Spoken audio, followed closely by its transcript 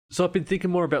So I've been thinking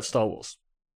more about Star Wars.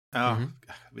 Oh,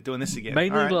 we're doing this again.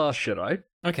 Mainly All right. Last Jedi.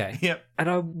 Okay. Yep. And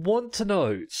I want to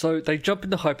know, so they jump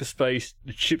into hyperspace,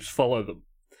 the ships follow them.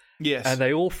 Yes. And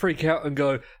they all freak out and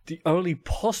go, the only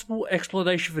possible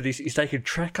explanation for this is they can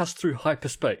track us through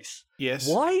hyperspace. Yes.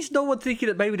 Why is no one thinking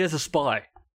that maybe there's a spy?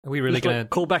 Are we really Just like, going to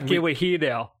call back here, we're here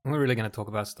now. We're really going to talk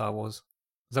about Star Wars?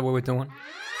 Is that what we're doing?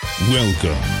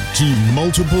 Welcome to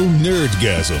Multiple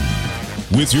Nerdgasm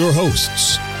with your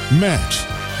hosts, Matt,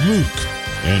 Luke,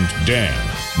 and Dan.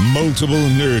 Multiple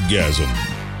Nerdgasm,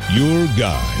 your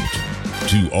guide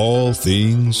to all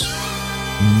things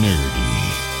nerdy.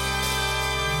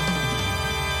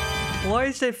 Why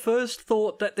is their first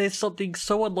thought that there's something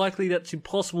so unlikely that's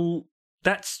impossible,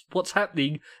 that's what's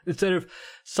happening, instead of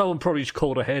someone probably just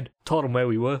called ahead, told them where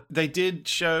we were? They did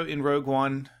show in Rogue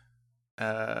One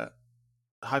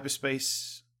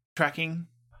hyperspace tracking,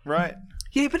 right?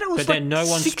 Yeah, but it was But then no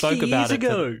one 60 spoke about years it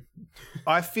ago.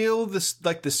 I feel this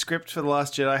like the script for The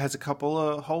Last Jedi has a couple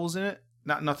of holes in it.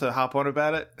 Not to harp on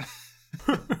about it.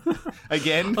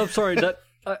 Again. I'm sorry, that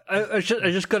I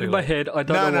just got in my head. I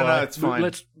don't know why. No, it's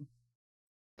fine.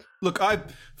 Look,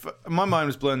 my mind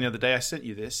was blown the other day. I sent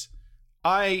you this.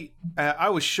 I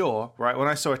was sure, right, when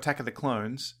I saw Attack of the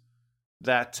Clones,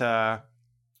 that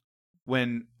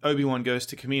when Obi-Wan goes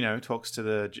to Kamino, talks to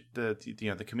the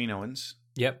Kaminoans,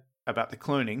 Yep. about the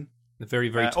cloning. The very,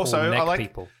 very tall also, neck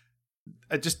people.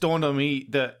 It just dawned on me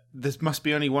that there must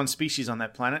be only one species on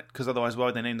that planet, because otherwise, why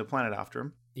would they name the planet after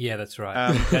him? Yeah, that's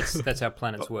right. That's how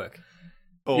planets work.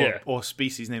 Or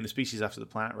species, name the species after the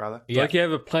planet, rather. Yeah. Like you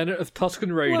have a planet of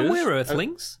Tusken Raiders. Well, we're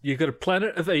Earthlings. You've got a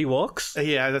planet of Ewoks.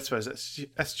 Yeah, that's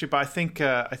true. But I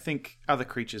think other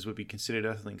creatures would be considered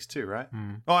Earthlings too, right?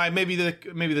 Oh, maybe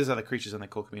there's other creatures on the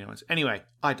called Kaminoans. Anyway,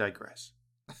 I digress.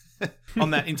 On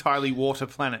that entirely water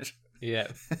planet, Yeah.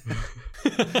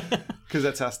 because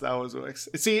that's how Star Wars works.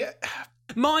 See,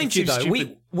 Mind you, though,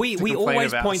 we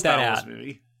always point that out.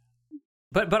 Movie.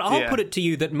 But I'll put it to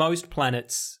you that most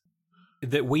planets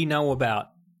that we know about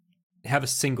have a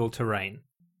single terrain.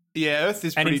 Yeah, Earth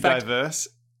is And pretty in fact, diverse.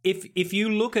 If you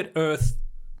look at Earth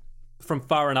from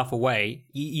far enough away,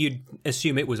 you'd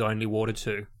assume it was only water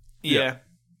too. Yeah,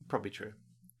 probably true.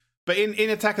 But in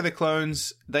Attack of the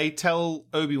Clones, they tell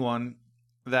Obi-Wan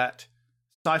that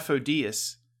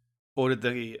Sifo-Dyas ordered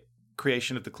the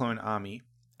creation of the clone army.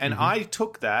 And I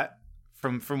took that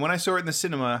from when I saw it in the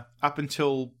cinema up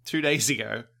until 2 days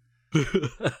ago.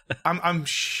 I'm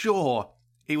sure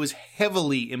it was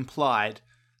heavily implied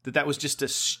that was just a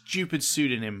stupid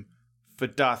pseudonym for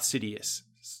Darth Sidious.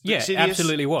 Yeah, Sidious,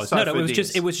 absolutely was. No,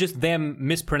 Sifo-Dyas. it was just them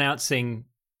mispronouncing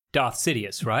Darth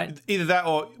Sidious, right? Either that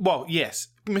or, well, yes,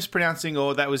 mispronouncing,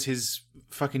 or that was his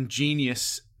fucking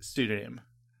genius pseudonym.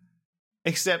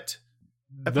 Except,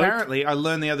 apparently, I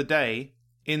learned the other day,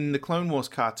 in the Clone Wars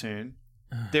cartoon,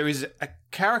 there is a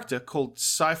character called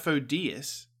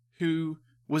Sifo-Dyas who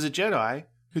was a Jedi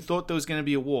who thought there was going to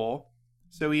be a war,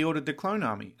 so he ordered the clone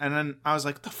army. And then I was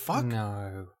like, what the fuck?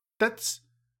 No.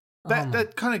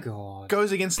 That kind of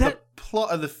goes against the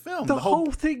plot of the film. The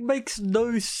whole thing makes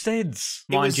no sense.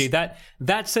 Mind you,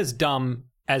 that's as dumb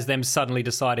as them suddenly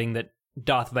deciding that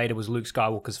Darth Vader was Luke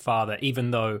Skywalker's father,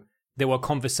 even though there were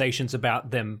conversations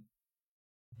about them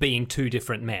being two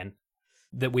different men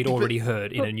that we'd already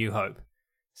heard in A New Hope.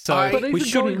 So we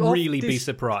shouldn't really be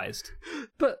surprised.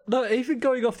 But no, even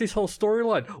going off this whole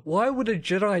storyline, why would a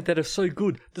Jedi that are so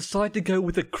good decide to go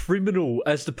with a criminal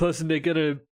as the person they're going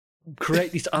to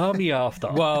create this army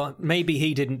after? Well, maybe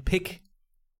he didn't pick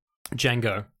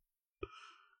Jango.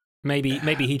 Maybe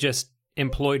he just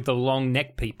employed the long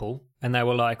neck people, and they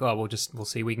were like, "Oh, we'll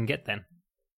see what we can get then."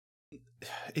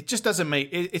 It just doesn't make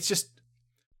it's just.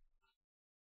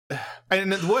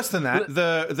 And worse than that,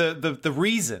 the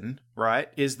reason, right,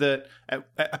 is that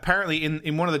apparently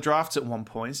in one of the drafts at one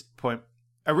point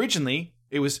originally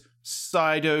it was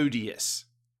Sidodius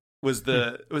was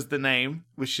the name,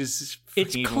 which is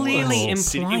it's clearly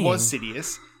implying it was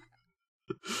Sidious.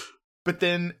 But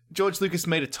then George Lucas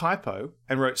made a typo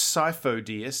and wrote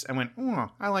Sifo-Dyas and went, "Oh,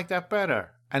 I like that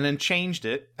better," and then changed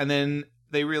it, and then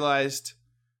they realized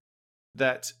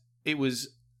that it was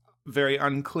very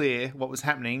unclear what was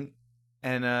happening,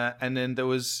 and then there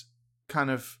was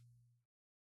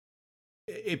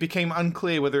it became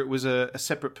unclear whether it was a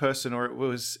separate person or if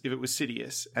it was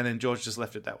Sidious, and then George just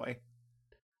left it that way.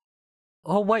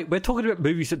 Oh wait, we're talking about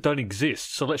movies that don't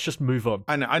exist, so let's just move on.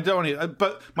 I know, I don't want to,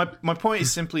 but my point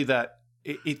is simply that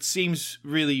it seems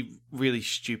really, really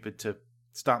stupid to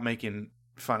start making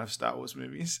fun of Star Wars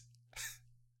movies.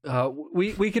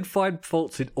 We can find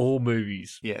faults in all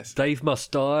movies. Yes. Dave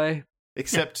Must Die.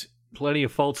 Except plenty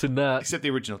of faults in that. Except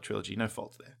the original trilogy, no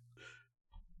faults there.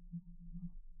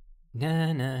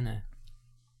 No.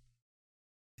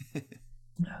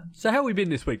 So how we been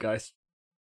this week, guys?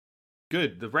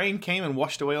 Good. The rain came and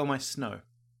washed away all my snow.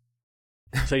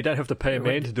 So you don't have to pay a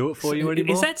man to do it for you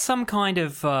anymore? Is that some kind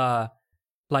of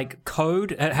like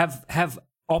code? Have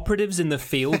operatives in the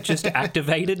field just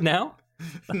activated now?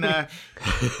 No.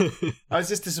 I was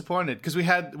just disappointed because we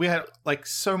had like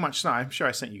so much snow. I'm sure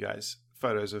I sent you guys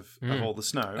photos of all the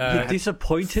snow. You're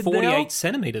disappointed 48 now?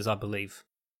 centimeters, I believe.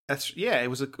 It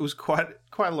was quite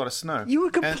a lot of snow. You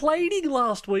were complaining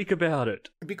last week about it.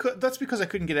 That's because I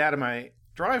couldn't get out of my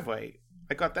driveway.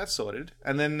 I got that sorted,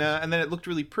 and then it looked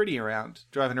really pretty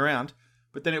driving around.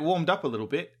 But then it warmed up a little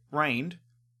bit, rained,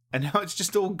 and now it's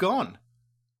just all gone.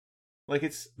 Like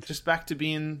it's just back to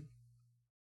being,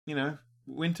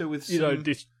 winter with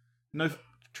no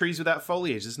trees without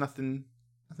foliage. There's nothing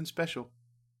special.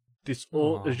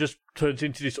 It just turns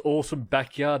into this awesome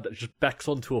backyard that just backs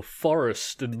onto a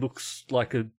forest and looks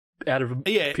like out of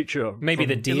a picture. Maybe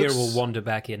the deer will wander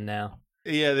back in now.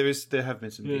 Yeah, there have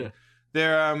been some deer.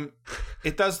 There,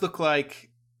 it does look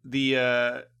like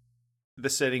the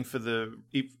setting for the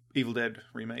Evil Dead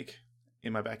remake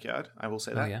in my backyard. I will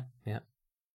say that. Oh yeah.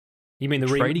 You mean the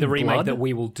remake blood? that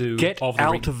we will do? Get of the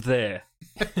out of there!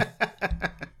 It's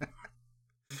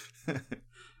a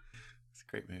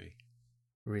great movie.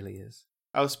 Really is.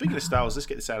 Speaking of Star Wars, let's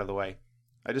get this out of the way.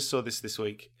 I just saw this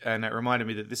week, and it reminded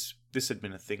me that this had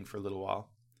been a thing for a little while.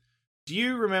 Do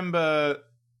you remember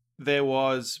there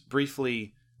was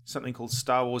briefly something called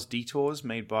Star Wars Detours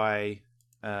made by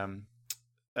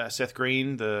Seth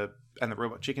Green and the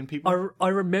Robot Chicken people? I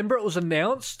remember it was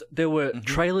announced. There were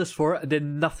trailers for it, and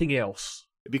then nothing else.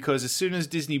 Because as soon as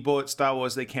Disney bought Star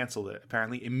Wars, they cancelled it,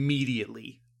 apparently,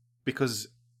 immediately. Because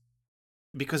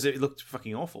it looked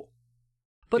fucking awful.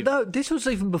 But no, this was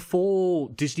even before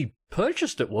Disney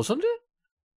purchased it, wasn't it?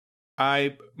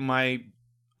 My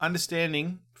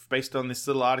understanding, based on this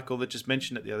little article that just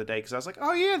mentioned it the other day, because I was like,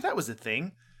 oh yeah, that was a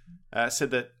thing,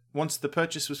 said that once the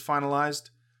purchase was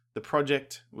finalized, the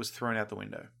project was thrown out the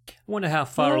window. I wonder how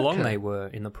far along they were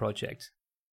in the project.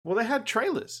 Well, they had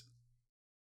trailers.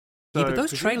 Yeah, but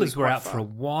those trailers were out for a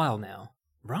while now,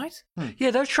 right?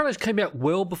 Yeah, those trailers came out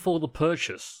well before the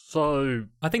purchase, so...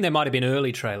 I think they might have been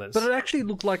early trailers. But it actually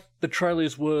looked like the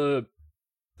trailers were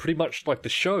pretty much like the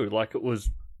show, like it was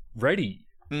ready.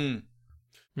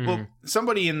 Well,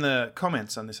 somebody in the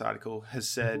comments on this article has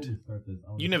said,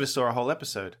 you never saw a whole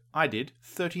episode. I did.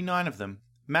 39 of them.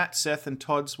 Matt, Seth, and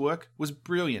Todd's work was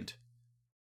brilliant.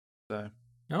 So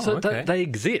okay. They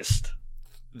exist.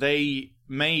 They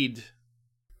made...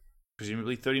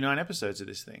 presumably 39 episodes of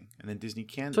this thing, and then Disney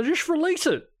canned So just release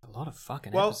it. A lot of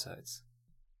fucking episodes.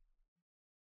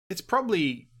 It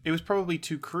was probably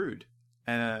too crude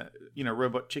and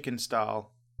Robot Chicken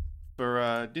style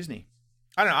for Disney.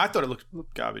 I don't know. I thought it looked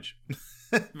garbage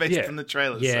based on the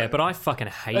trailers. Yeah, so. but I fucking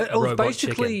hate Robot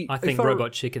Chicken. I think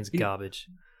Robot Chicken's garbage.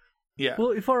 Yeah.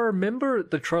 Well, if I remember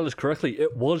the trailers correctly,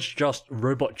 it was just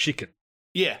Robot Chicken.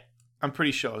 Yeah, I'm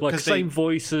pretty sure. Like same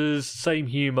voices, same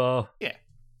humor. Yeah.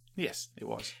 Yes, it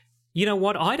was. You know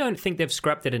what? I don't think they've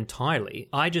scrapped it entirely.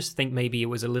 I just think maybe it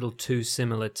was a little too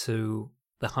similar to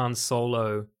the Han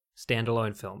Solo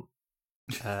standalone film,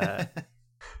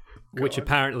 which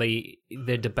apparently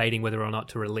they're debating whether or not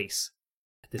to release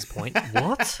at this point.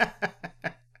 What?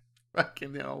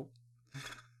 Fucking hell.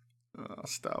 Oh,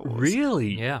 Star Wars.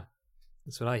 Really? Yeah,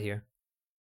 that's what I hear.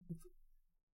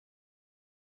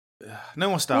 No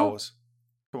more Star Wars.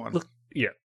 Come on. Look, yeah.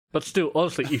 But still,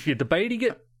 honestly, if you're debating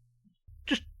it,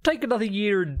 just take another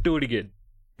year and do it again.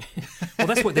 Well,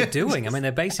 that's what they're doing. I mean,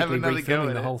 they're basically Have another go refilming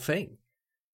at the it. whole thing.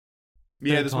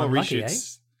 Yeah, there's more Lucky,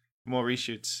 reshoots. More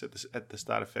reshoots at the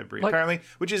start of February, Like- apparently,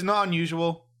 which is not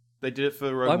unusual. They did it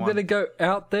for Rogue One. I'm going to go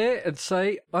out there and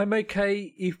say I'm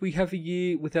okay if we have a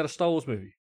year without a Star Wars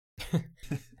movie.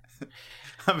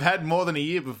 I've had more than a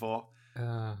year before.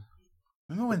 Uh,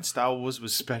 Remember when Star Wars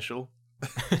was special?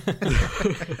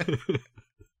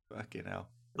 Fucking hell.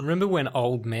 Remember when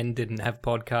old men didn't have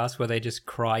podcasts where they just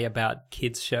cry about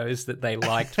kids shows that they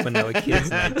liked when they were kids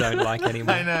and they don't like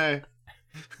anymore? I know.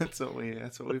 That's what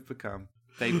we've become.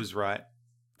 Dave was right.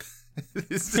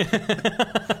 This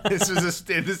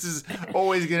is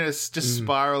always going to just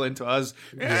spiral into us.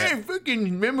 Hey, fucking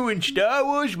remember when Star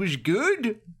Wars was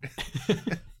good?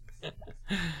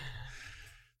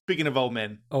 Speaking of old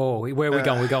men. Oh, where are we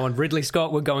going? We're going Ridley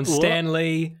Scott. We're going Stan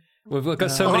Lee. We've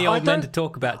got so many old men to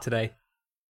talk about today.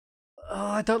 Oh,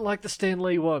 I don't like the Stan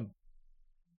Lee one.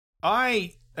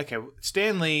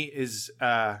 Stan Lee is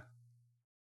the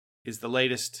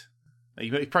latest. He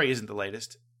probably isn't the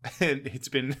latest. It's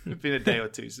been a day or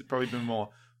two. So it's probably been more.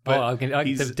 But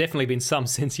There's definitely been some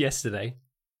since yesterday.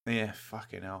 Yeah,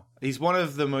 fucking hell. He's one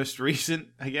of the most recent,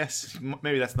 I guess.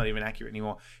 Maybe that's not even accurate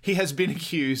anymore. He has been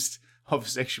accused of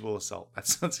sexual assault.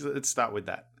 Let's start with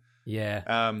that.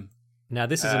 Yeah. Now,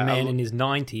 this is a man in his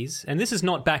 90s, and this is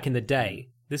not back in the day.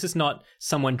 This is not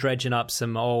someone dredging up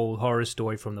some old horror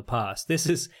story from the past. This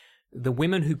is the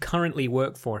women who currently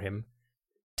work for him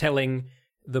telling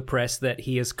the press that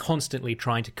he is constantly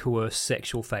trying to coerce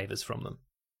sexual favors from them.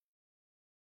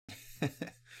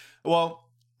 Well,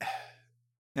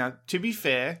 now, to be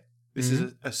fair, this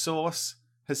is a source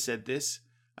has said this.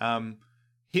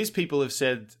 His people have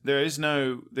said there's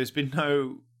been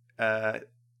no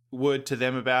word to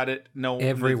them about it. No,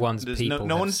 everyone's people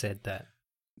have said that.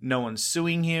 No one's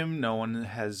suing him. No one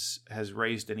has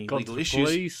raised any legal issues.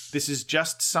 Police. This is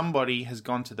just somebody has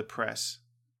gone to the press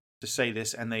to say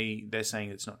this, and they're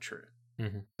saying it's not true.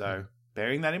 Mm-hmm. So,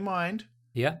 bearing that in mind,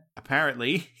 yeah,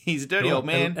 apparently he's a dirty old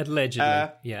man.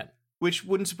 Allegedly, yeah. Which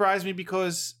wouldn't surprise me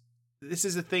because this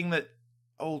is a thing that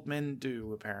old men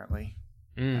do. Apparently,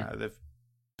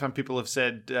 some people have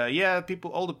said,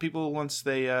 older people once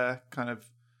they kind of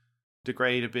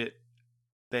degrade a bit,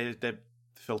 their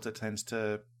filter tends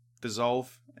to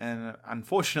dissolve, and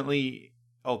unfortunately,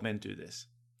 old men do this.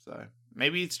 So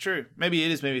maybe it's true. Maybe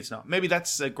it is. Maybe it's not. Maybe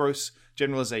that's a gross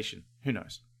generalization. Who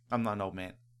knows? I'm not an old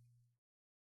man.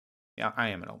 Yeah, I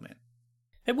am an old man.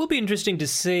 It will be interesting to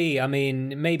see. I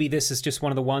mean, maybe this is just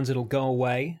one of the ones that'll go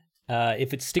away.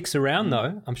 If it sticks around,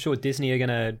 though, I'm sure Disney are going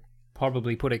to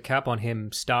probably put a cap on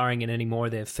him starring in any more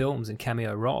of their films and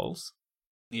cameo roles.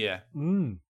 Yeah.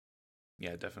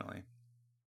 Yeah, definitely.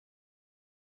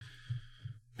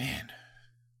 Man.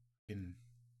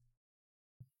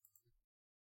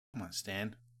 Come on,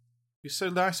 Stan. He was so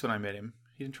nice when I met him.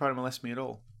 He didn't try to molest me at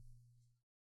all.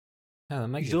 Oh,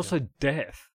 He's also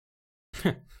deaf.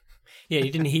 Yeah, he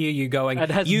didn't hear you going,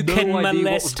 and has you no can idea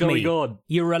molest what was me. going on.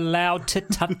 You're allowed to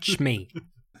touch me.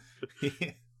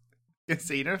 Yeah.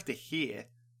 So you don't have to hear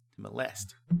to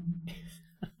molest.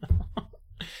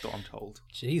 So I'm told.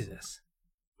 Jesus.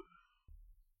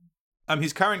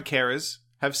 His current carers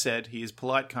have said he is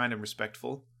polite, kind, and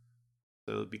respectful.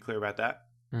 So be clear about that.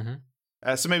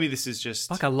 Mm-hmm. So maybe this is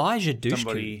just like Elijah Dushku.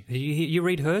 somebody... You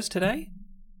read hers today?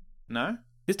 No?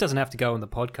 This doesn't have to go on the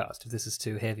podcast if this is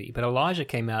too heavy. But Elijah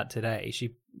came out today.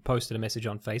 She posted a message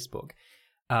on Facebook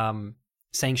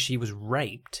saying she was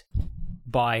raped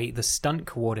by the stunt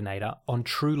coordinator on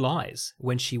True Lies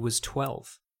when she was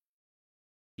 12.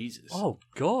 Jesus. Oh,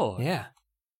 God. Yeah.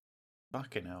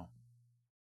 Fucking hell.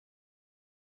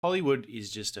 Hollywood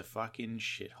is just a fucking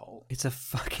shithole. It's a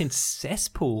fucking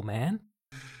cesspool, man.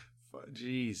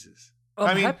 Jesus.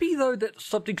 I'm happy, though, that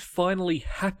something's finally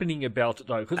happening about it,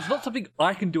 though, because it's not something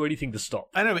I can do anything to stop.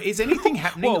 I know, but is anything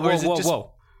happening?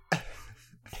 Whoa.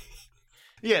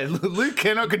 Yeah, Luke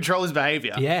cannot control his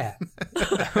behaviour. Yeah.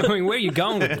 I mean, where are you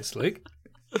going with this, Luke?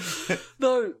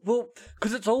 No, well,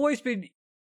 because it's always been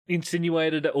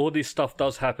insinuated that all this stuff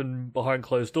does happen behind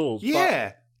closed doors.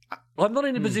 Yeah. But I'm not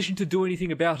in a position to do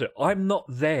anything about it. I'm not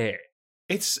there.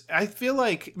 I feel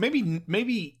like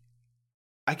maybe,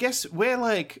 I guess we're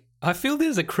like... I feel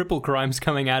there's a cripple crimes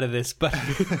coming out of this, but...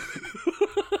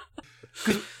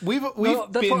 we've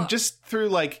been just through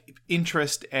like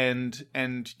interest and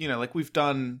like we've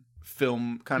done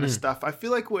film kind of stuff. I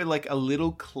feel like we're like a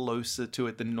little closer to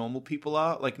it than normal people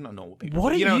are. Like not normal people.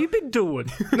 What have you been doing?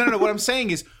 No. What I'm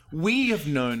saying is we have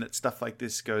known that stuff like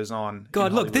this goes on.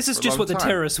 God, look, this is just what the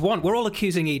terrorists want. We're all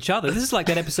accusing each other. This is like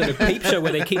that episode of Peep Show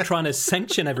where they keep trying to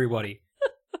sanction everybody.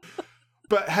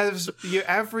 But has your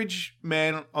average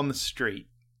man on the street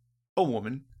or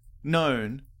woman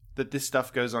known that this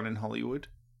stuff goes on in Hollywood?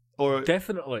 Or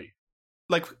definitely.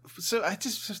 Like, so I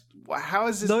just how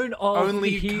is this known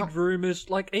only heard rumors?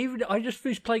 Like, even I just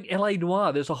finished playing LA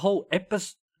Noire. There's a whole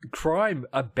crime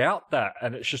about that,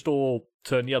 and it's just all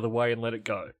turned the other way and let it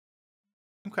go.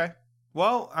 Okay.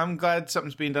 Well, I'm glad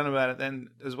something's been done about it then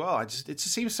as well. It just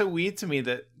seems so weird to me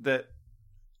that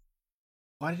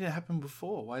why didn't it happen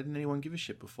before? Why didn't anyone give a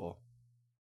shit before?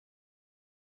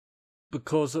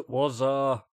 Because it was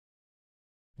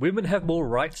women have more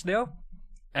rights now.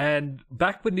 And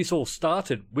back when this all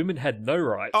started, women had no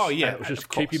rights. Oh, yeah. And it was just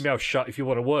keep your mouth shut if you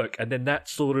want to work. And then that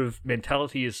sort of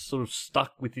mentality is sort of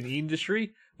stuck within the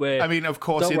industry where... I mean, of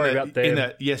course, don't worry about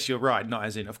them. yes, you're right. Not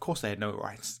as in, of course they had no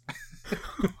rights.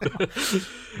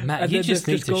 Matt, you just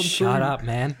need to shut up,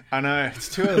 man. I know. It's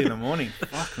too early in the morning.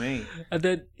 Fuck me.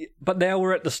 But now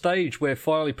we're at the stage where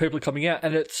finally people are coming out,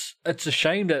 and it's a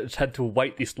shame that it's had to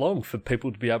wait this long for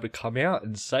people to be able to come out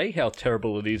and say how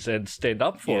terrible it is and stand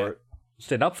up for it.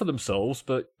 Stand up for themselves,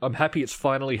 but I'm happy it's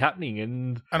finally happening.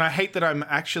 And I hate that I'm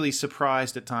actually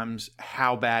surprised at times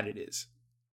how bad it is.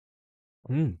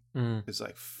 It's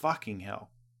like, fucking hell.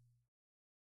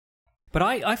 But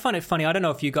I find it funny. I don't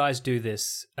know if you guys do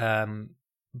this, but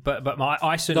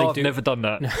I certainly No, I've do. never done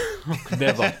that.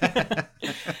 Never.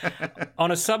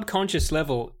 On a subconscious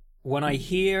level, when I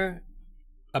hear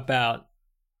about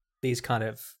these kind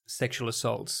of sexual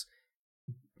assaults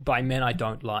by men I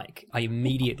don't like, I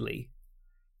immediately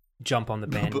jump on the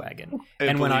bandwagon.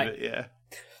 And when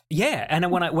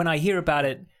and when I hear about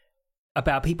it,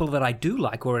 about people that I do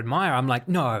like or admire, I'm like,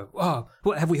 no,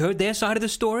 what, have we heard their side of the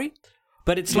story?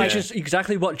 But it's like just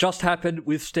exactly what just happened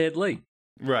with Stan Lee.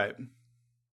 Right.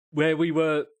 Where we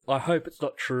were, I hope it's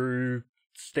not true,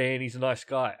 Stan, he's a nice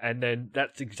guy. And then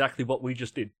that's exactly what we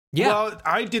just did. Yeah. Well,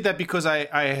 I did that because I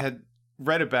had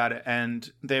read about it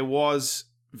and there was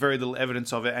very little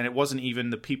evidence of it, and it wasn't even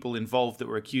the people involved that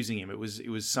were accusing him. It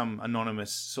was some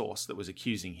anonymous source that was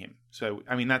accusing him. So,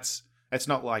 I mean, it's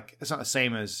not the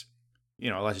same as,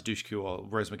 Elijah Dushku or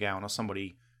Rose McGowan or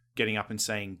somebody getting up and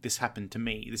saying, this happened to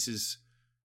me. This is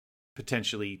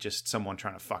potentially just someone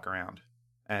trying to fuck around.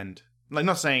 And like,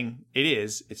 not saying it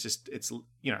is, it's just,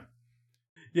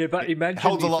 Yeah, but imagine it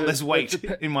holds a lot less weight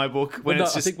in my book when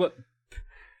it's just... I think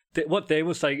what Dan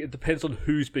was saying, it depends on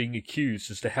who's being accused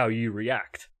as to how you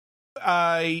react.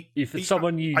 If it's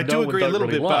someone I do agree a little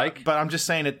really bit, but I'm just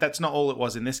saying that's not all it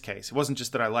was in this case. It wasn't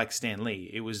just that I like Stan Lee.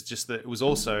 It was just that it was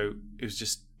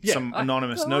just some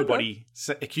anonymous nobody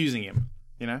accusing him.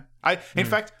 In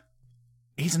fact,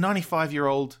 he's a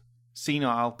 95-year-old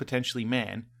senile, potentially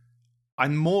man.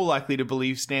 I'm more likely to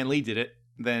believe Stan Lee did it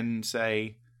than,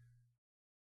 say,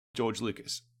 George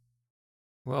Lucas.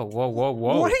 Whoa.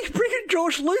 What are you bringing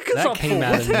George Lucas that up came for?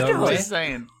 out of nowhere. Just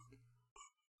saying.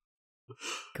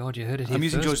 God, you heard it here I'm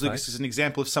using first, George folks. Lucas as an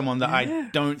example of someone that I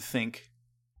don't think...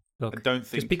 Look,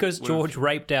 just because George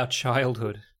raped our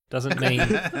childhood doesn't mean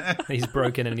he's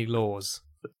broken any laws.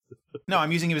 No,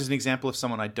 I'm using him as an example of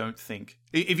someone I don't think.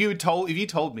 If you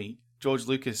told me George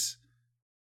Lucas,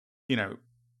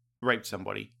 raped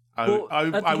somebody,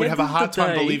 I would have a hard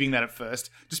time believing that at first,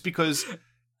 just because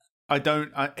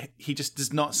he just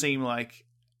does not seem like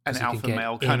an alpha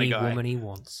male kind of guy. Any woman he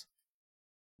wants.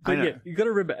 But yeah, you got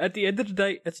to remember, at the end of the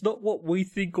day, it's not what we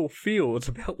think or feel; it's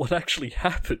about what actually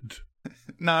happened.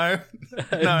 No,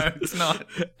 it's not.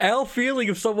 Our feeling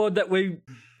of someone that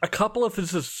a couple of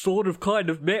us have sort of kind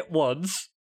of met once,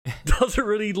 doesn't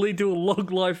really lead to a long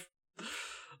life,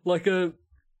 like a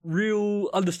real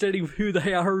understanding of who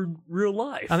they are in real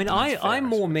life. I mean, I'm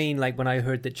more mean like when I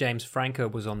heard that James Franco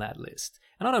was on that list,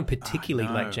 and I don't particularly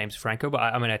like James Franco, but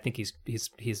I think he's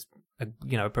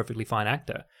a perfectly fine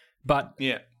actor. But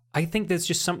yeah, I think there's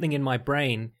just something in my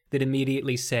brain that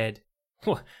immediately said,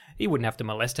 well, he wouldn't have to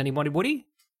molest anybody, would he?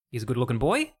 He's a good-looking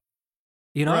boy.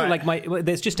 Right.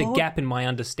 There's just a gap in my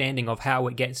understanding of how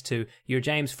it gets to, you're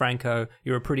James Franco,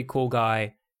 you're a pretty cool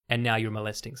guy, and now you're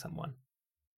molesting someone.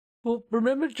 Well,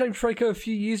 remember James Franco a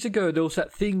few years ago, there was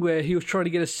that thing where he was trying to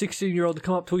get a 16-year-old to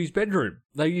come up to his bedroom.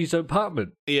 They used an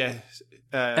apartment. Yeah.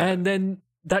 And then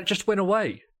that just went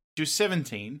away. She was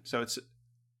 17, so it's...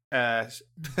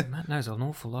 Matt knows an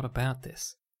awful lot about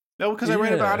this. No, because I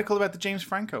read an article about the James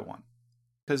Franco one.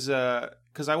 Because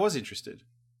I was interested.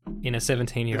 In a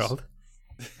 17-year-old?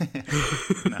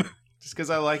 No. Just because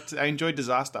I enjoyed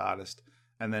Disaster Artist,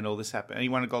 and then all this happened. And he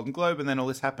won a Golden Globe, and then all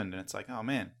this happened, and it's like, oh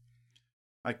man.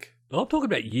 Like... I'm talking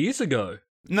about years ago.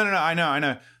 No, I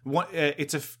know.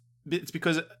 It's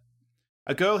because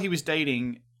a girl he was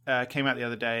dating came out the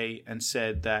other day and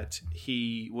said that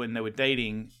when they were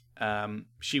dating,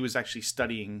 she was actually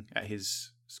studying at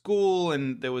his school,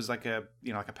 and there was like a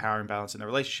power imbalance in the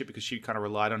relationship because she kind of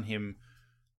relied on him.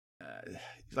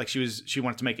 She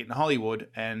wanted to make it in Hollywood,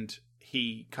 and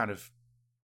he kind of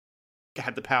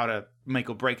had the power to make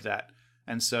or break that.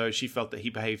 And so she felt that he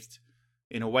behaved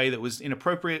in a way that was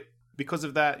inappropriate because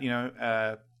of that.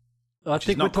 I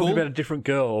think we're talking about a different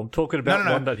girl. I'm talking about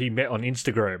one that he met on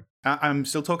Instagram. I'm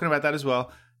still talking about that as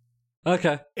well.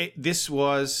 Okay. This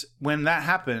was when that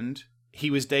happened. He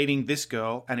was dating this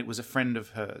girl, and it was a friend of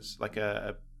hers.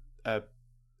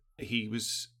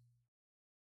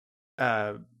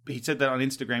 He said that on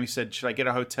Instagram. He said, "Should I get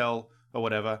a hotel or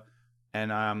whatever?"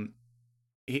 And I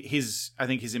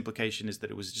think his implication is that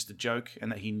it was just a joke,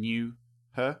 and that he knew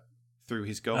her through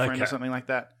his girlfriend or something like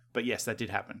that. But yes, that did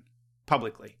happen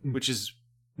publicly, which is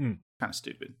kind of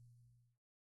stupid.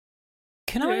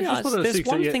 Can I ask? There's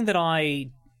one thing that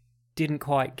I didn't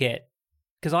quite get,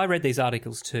 because I read these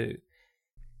articles too.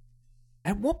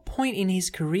 At what point in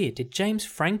his career did James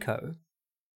Franco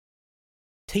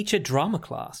teach a drama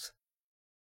class?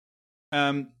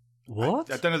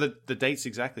 What? I don't know the dates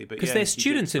exactly, but because they're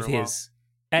students of his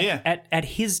at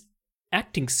his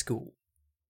acting school.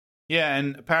 Yeah,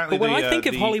 and apparently, but when I think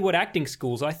of Hollywood acting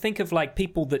schools, I think of like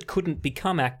people that couldn't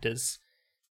become actors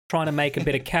trying to make a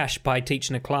bit of cash by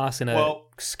teaching a class in a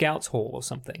scouts hall or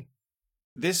something.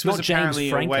 This was apparently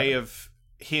a way of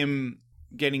him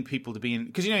getting people to be in,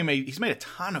 because he's made a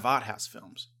ton of art house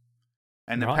films,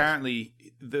 and apparently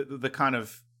the kind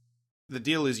of the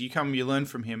deal is you learn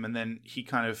from him, and then he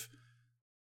kind of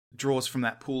draws from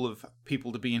that pool of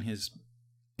people to be in his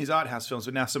art house films.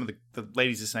 But now some of the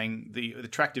ladies are saying the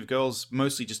attractive girls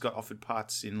mostly just got offered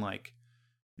parts in like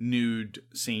nude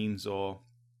scenes, or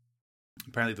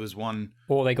apparently there was one,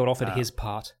 or they got offered his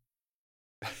part.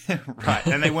 Right,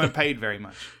 and they weren't paid very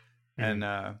much. And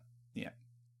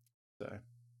so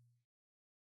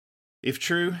if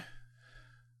true,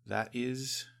 that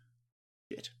is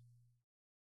it.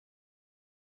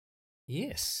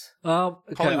 Yes.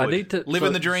 Okay, Hollywood. I need to live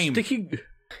in the dream.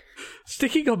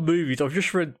 Sticking on movies, I've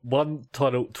just read one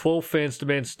title: 12 fans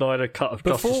demand Snyder cut of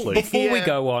Justice League. Before we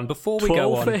go on,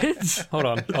 12 fans? hold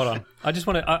on. I just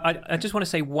want to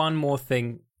say one more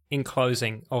thing in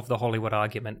closing of the Hollywood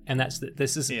argument, and that's that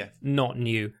this is not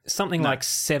new. Something like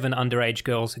 7 underage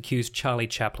girls accused Charlie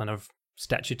Chaplin of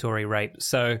statutory rape,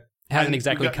 so it hasn't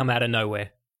exactly come out of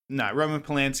nowhere. No, Roman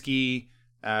Polanski.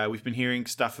 We've been hearing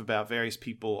stuff about various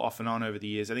people off and on over the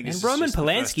years. I think, and Roman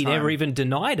Polanski never even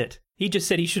denied it. He just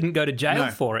said he shouldn't go to jail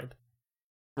for it.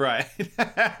 Right.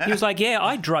 He was like, "Yeah,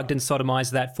 I drugged and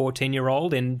sodomized that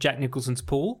 14-year-old in Jack Nicholson's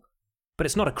pool, but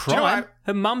it's not a crime."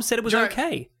 Her mum said it was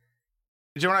okay.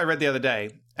 Do you know what I read the other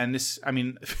day? And this, I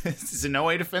mean, this is in no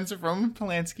way defensive of Roman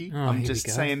Polanski. I'm just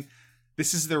saying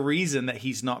this is the reason that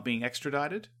he's not being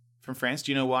extradited from France.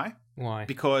 Do you know why? Why?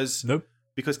 Because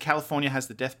California has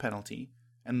the death penalty,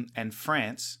 and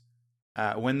France,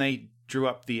 when they drew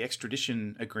up the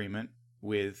extradition agreement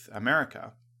with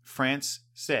America, France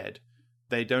said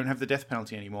they don't have the death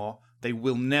penalty anymore. They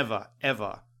will never,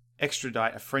 ever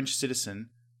extradite a French citizen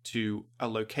to a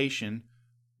location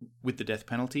with the death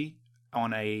penalty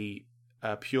on a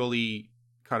purely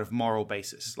kind of moral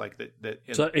basis. Like that.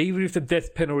 So even if the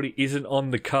death penalty isn't on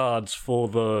the cards for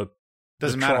the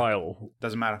trial,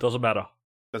 doesn't matter. Doesn't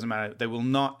matter. They will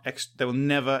not. They will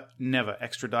never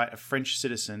extradite a French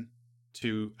citizen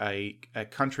to a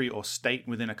country or state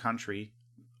within a country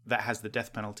that has the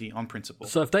death penalty on principle.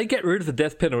 So if they get rid of the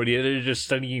death penalty, they're just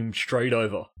sending him straight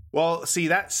over. Well, see,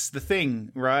 that's the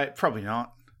thing, right? Probably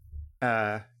not,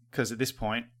 because at this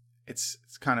point, it's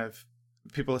kind of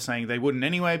people are saying they wouldn't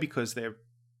anyway because they're.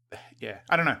 Yeah,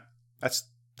 I don't know.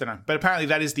 Don't know. But apparently,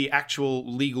 that is the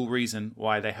actual legal reason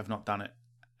why they have not done it.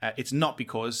 It's not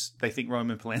because they think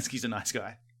Roman Polanski's a nice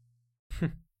guy.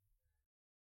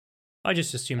 I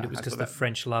just assumed it was because the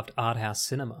French loved art house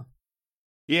cinema.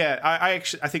 Yeah, I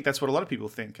think that's what a lot of people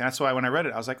think, and that's why when I read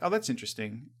it, I was like, "Oh, that's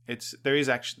interesting." There's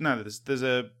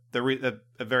a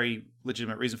very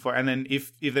legitimate reason for it. And then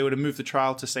if they were to move the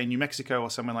trial to say New Mexico or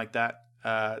somewhere like that,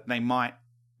 they might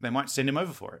send him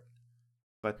over for it.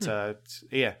 But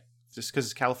just because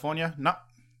it's California, no.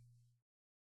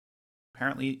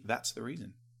 Apparently, that's the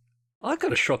reason. I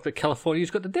got a shock that California's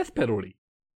got the death penalty.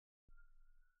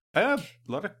 A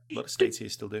lot of states here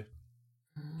still do.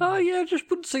 Oh yeah, I just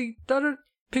wouldn't see. I don't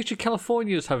picture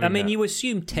California as having. I mean, that. you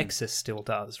assume Texas still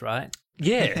does, right?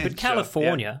 Yeah, but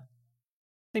California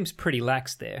seems pretty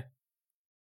lax there.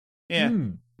 Yeah, I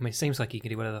mean, it seems like you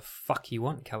can do whatever the fuck you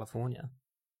want in California.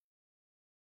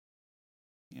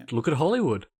 Yeah. Look at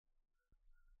Hollywood.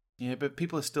 Yeah, but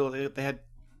people are still they had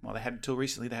until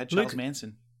recently. They had Charles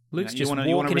Manson. Luke's just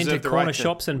walking into corner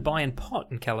shops and buying pot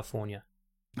in California.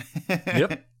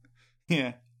 Yep.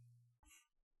 Yeah.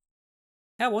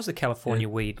 How was the California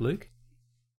weed, Luke?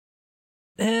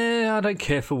 I don't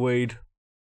care for weed.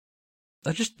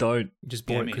 I just don't. You just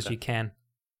bought it because you can.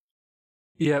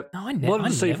 Yeah. No, wanted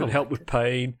to see if it helped with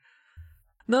pain.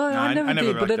 No, I never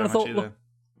did. But then I thought, look,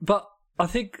 but I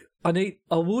think I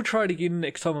will try it again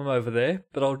next time I'm over there.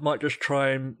 But I might just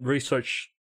try and research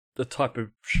the type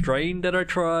of strain that I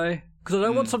try, because I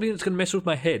don't want something that's going to mess with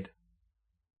my head.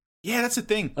 Yeah, that's the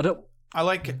thing. I don't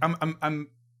like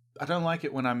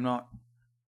it when I'm not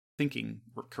thinking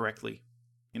correctly.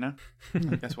 You know,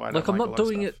 that's why I don't I'm not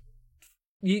doing it.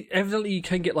 Evidently, you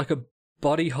can get like a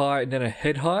body high and then a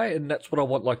head high, and that's what I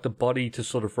want, like the body to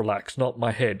sort of relax, not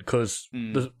my head. Because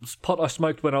the pot I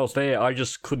smoked when I was there, I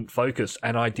just couldn't focus,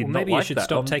 and I did not like that. Maybe you should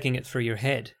stop taking it through your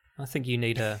head. I think you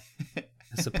need a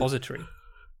suppository.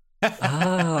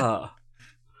 A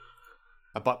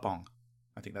butt bong,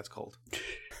 I think that's called.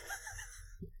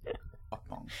 Butt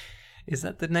bong. Is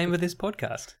that the name of this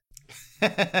podcast?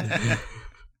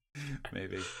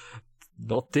 Maybe.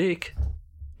 Not dick.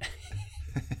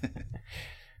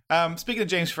 Speaking of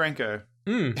James Franco,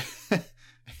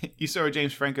 You saw a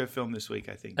James Franco film this week,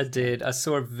 I think. I did. I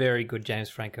saw a very good James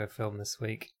Franco film this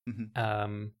week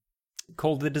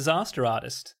called The Disaster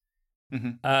Artist.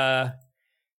 Mm-hmm.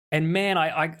 And man,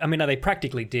 I mean, they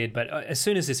practically did, but as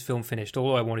soon as this film finished,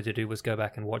 all I wanted to do was go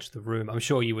back and watch The Room. I'm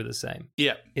sure you were the same.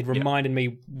 Yeah. It reminded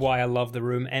me why I love The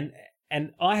Room. And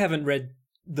I haven't read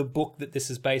the book that this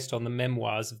is based on, the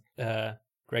memoirs of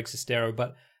Greg Sestero,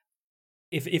 but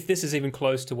if this is even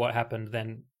close to what happened,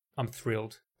 then I'm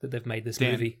thrilled that they've made this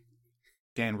movie.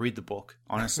 Dan, read the book,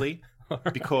 honestly,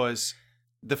 because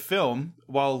the film,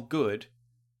 while good,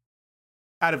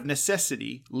 out of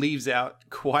necessity, leaves out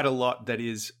quite a lot that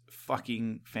is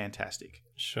fucking fantastic.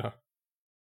 Sure.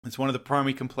 It's one of the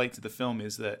primary complaints of the film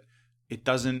is that it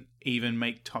doesn't even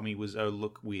make Tommy Wiseau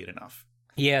look weird enough.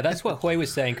 Yeah, that's what Hui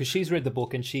was saying, because she's read the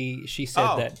book and she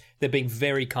said that they're being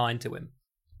very kind to him.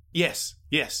 Yes.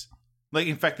 Like,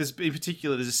 in fact, in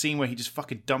particular, there's a scene where he just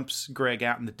fucking dumps Greg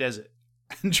out in the desert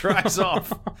and drives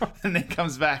off and then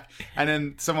comes back. And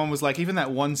then someone was like, even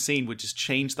that one scene would just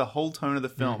change the whole tone of the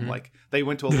film. Like, they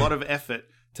went to a lot of effort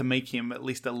to make him at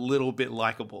least a little bit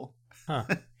likable. Huh.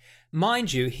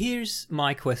 Mind you, here's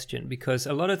my question, because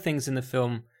a lot of things in the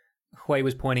film, Hui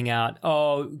was pointing out,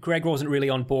 Greg wasn't really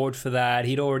on board for that.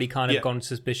 He'd already kind of gone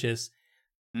suspicious.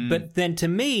 But then to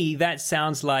me, that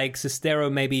sounds like Sestero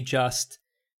maybe just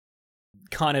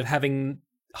kind of having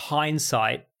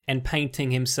hindsight and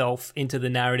painting himself into the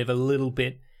narrative a little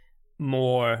bit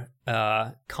more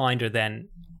kinder than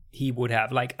he would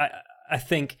have. Like, I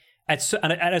think at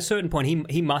a certain point,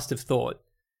 he must have thought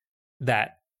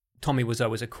that Tommy Wiseau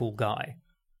was a cool guy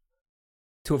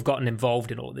to have gotten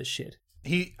involved in all this shit.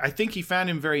 I think he found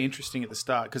him very interesting at the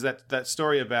start, because that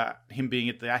story about him being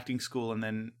at the acting school and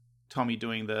then Tommy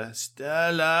doing the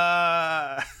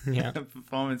Stella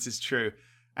performance is true.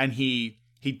 And he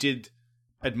did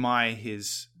admire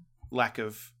his lack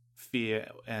of fear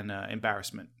and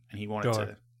embarrassment, and he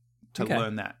wanted to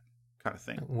learn that kind of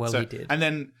thing. Well, he did. And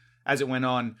then as it went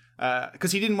on,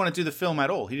 because he didn't want to do the film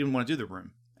at all, he didn't want to do The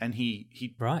Room, and he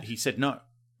said no.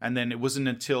 And then it wasn't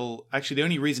until actually the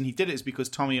only reason he did it is because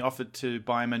Tommy offered to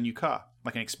buy him a new car,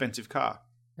 like an expensive car,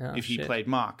 if he played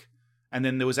Mark. And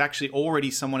then there was actually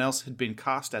already someone else had been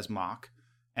cast as Mark,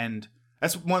 and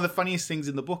that's one of the funniest things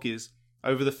in the book is,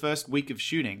 over the first week of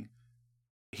shooting,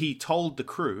 he told the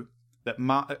crew that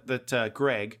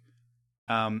Greg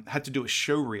had to do a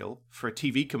show reel for a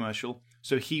TV commercial,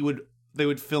 so they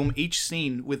would film each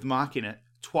scene with Mark in it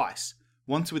twice.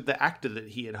 Once with the actor that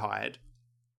he had hired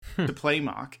to play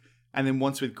Mark, and then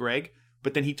once with Greg.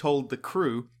 But then he told the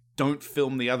crew, don't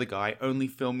film the other guy, only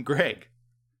film Greg.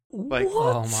 Like,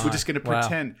 what? We're just going to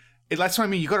pretend. That's what I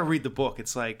mean. You got to read the book.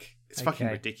 It's like, it's fucking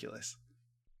ridiculous.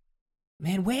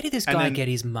 Man, where did this guy get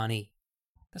his money?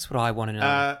 That's what I want to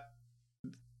know.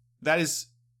 That is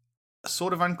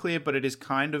sort of unclear, but it is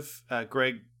kind of,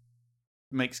 Greg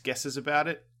makes guesses about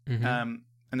it. And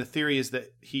the theory is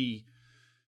that he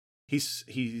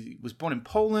was born in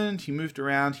Poland. He moved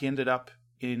around. He ended up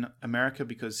in America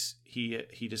because he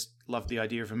just loved the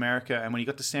idea of America. And when he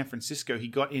got to San Francisco, he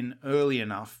got in early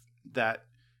enough that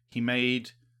he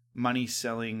made money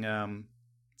selling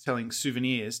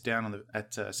souvenirs down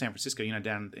at San Francisco. You know,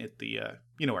 down at the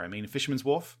you know where I mean, Fisherman's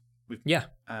Wharf. We've been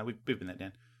there,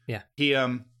 Dan. Yeah.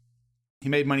 He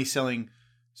made money selling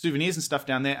souvenirs and stuff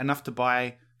down there, enough to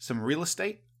buy some real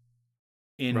estate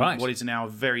in what is now a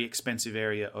very expensive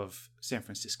area of San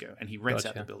Francisco, and he rents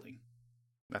out the building.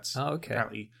 That's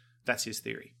apparently that's his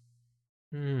theory.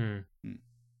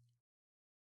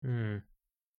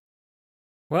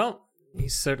 Well,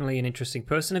 he's certainly an interesting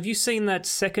person. Have you seen that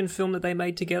second film that they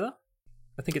made together?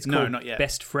 I think it's called not yet.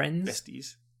 Best Friends.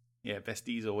 Besties. Yeah,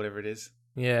 Besties or whatever it is.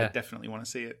 Yeah. I definitely want to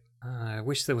see it. I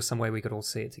wish there was some way we could all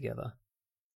see it together.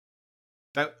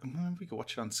 We could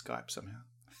watch it on Skype somehow.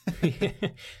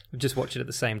 Just watch it at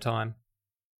the same time.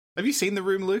 Have you seen The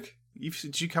Room, Luke?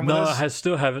 Did you come with us? No, I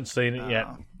still haven't seen it yet.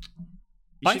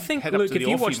 I think, Luke, if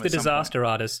you watch The Disaster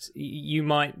Artist, you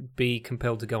might be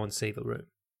compelled to go and see The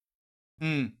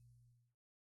Room.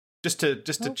 Just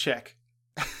to check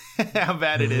how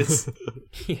bad it is.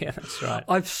 Yeah, that's right.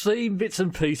 I've seen bits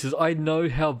and pieces. I know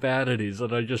how bad it is,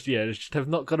 and I just have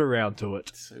not got around to it.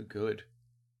 It's so good.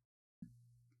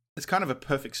 It's kind of a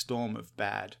perfect storm of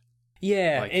bad.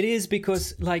 Yeah, it is,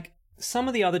 because like some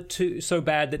of the other two so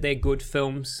bad that they're good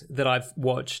films that I've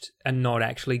watched are not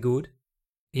actually good,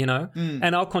 you know?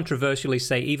 And I'll controversially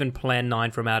say even Plan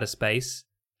 9 from Outer Space,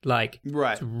 like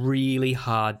it's really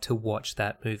hard to watch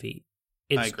that movie.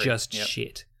 It's just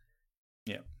shit.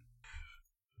 Yeah.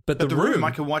 But The Room I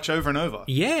can watch over and over.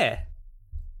 Yeah.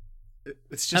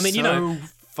 It's just so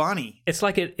funny. It's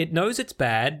like it knows it's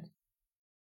bad,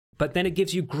 but then it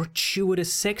gives you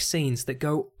gratuitous sex scenes that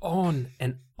go on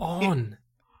and on.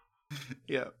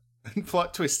 Yeah. And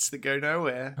plot twists that go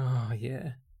nowhere. Oh,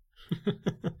 yeah.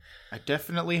 I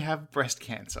definitely have breast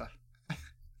cancer. It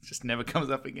just never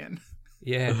comes up again.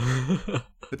 Yeah.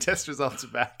 The test results are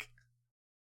back.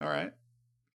 All right.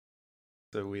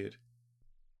 So weird.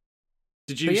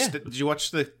 Did you watch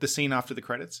the scene after the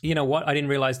credits? You know what? I didn't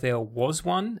realize there was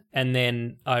one, and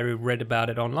then I read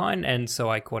about it online, and so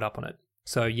I caught up on it.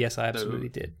 So yes, I absolutely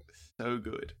did. So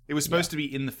good. It was supposed to be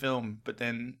in the film, but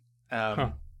then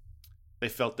they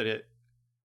felt that it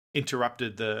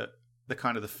interrupted the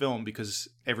kind of the film because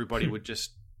everybody would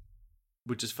just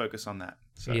focus on that.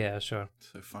 So, yeah, sure.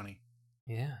 So funny.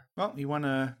 Yeah. Well, he won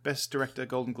a Best Director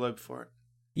Golden Globe for it.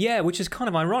 Yeah, which is kind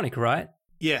of ironic, right?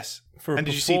 Yes. For and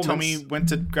did you see Tommy went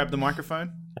to grab the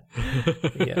microphone?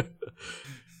 Yeah.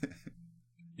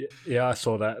 Yeah, I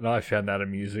saw that and I found that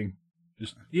amusing.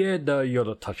 Just, yeah, no, you're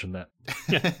not touching that.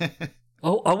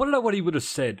 Oh, I want to know what he would have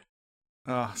said.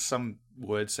 Oh, some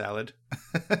word salad.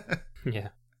 Yeah.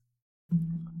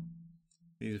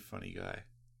 He's a funny guy.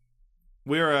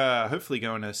 We're hopefully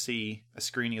going to see a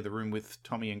screening of The Room with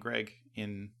Tommy and Greg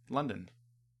in London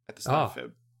at the start of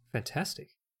Feb. Fantastic.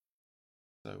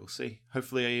 So we'll see.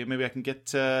 Hopefully, maybe I can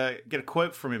get a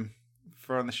quote from him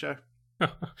for on the show.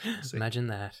 Imagine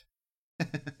that.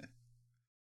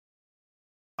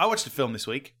 I watched a film this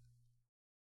week.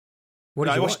 What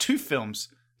did I you watched watch?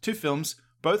 two films,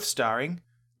 both starring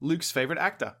Luke's favorite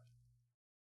actor,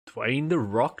 Dwayne "The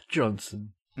Rock"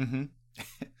 Johnson. Mm-hmm.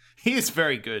 He is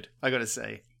very good, I gotta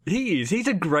say. He is. He's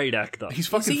a great actor. He's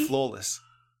fucking flawless.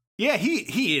 Yeah,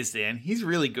 he is, Dan. He's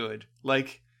really good.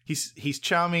 Like, he's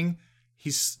charming.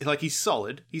 He's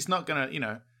solid. He's not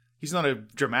gonna, he's not a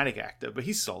dramatic actor, but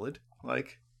he's solid.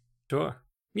 Like, Sure.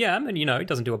 Yeah, I mean, he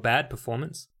doesn't do a bad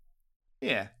performance.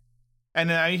 yeah. And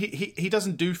he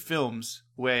doesn't do films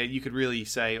where you could really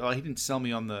say, oh, he didn't sell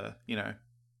me on the,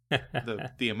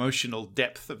 the emotional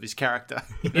depth of his character.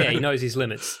 Yeah, he knows his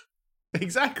limits.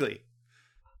 Exactly.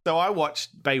 So I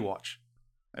watched Baywatch,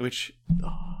 which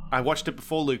I watched it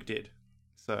before Luke did.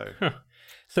 So,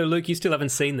 So, Luke, you still haven't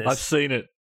seen this. I've seen it.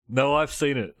 No, I've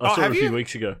seen it. I saw it a few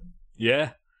weeks ago.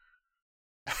 Yeah.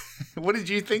 What did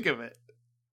you think of it?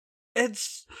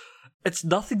 It's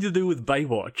nothing to do with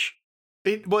Baywatch.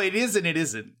 It is and it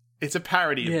isn't. It's a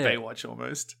parody of Baywatch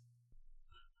almost.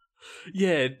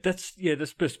 Yeah, that's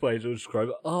the best way to describe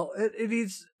it. Oh, it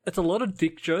is. It's a lot of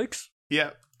dick jokes.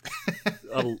 Yeah.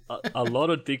 a lot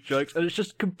of dick jokes, and it's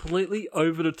just completely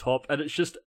over the top, and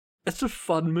it's a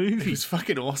fun movie. It was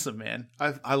fucking awesome, man.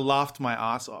 I laughed my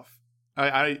ass off.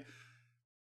 I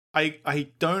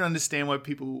don't understand why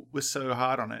people were so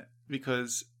hard on it,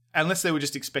 because unless they were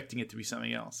just expecting it to be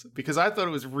something else, because I thought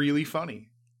it was really funny.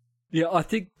 Yeah, I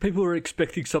think people were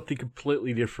expecting something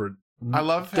completely different. I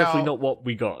love definitely how not what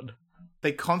we got.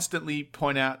 They constantly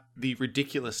point out the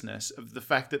ridiculousness of the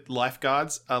fact that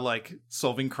lifeguards are like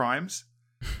solving crimes.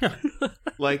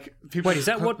 Like, people. Wait, is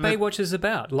that what Baywatch is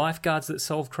about? Lifeguards that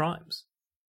solve crimes?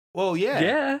 Well, yeah.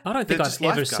 Yeah. I don't think They're I've just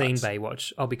ever seen lifeguards.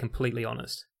 Baywatch. I'll be completely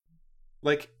honest.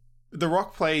 Like, The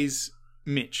Rock plays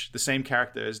Mitch, the same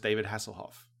character as David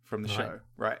Hasselhoff from the Right. show,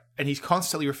 right? And he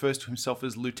constantly refers to himself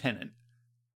as Lieutenant.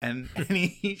 And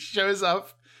he shows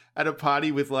up at a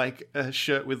party with like a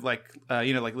shirt with like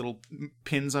little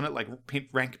pins on it, like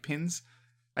rank pins,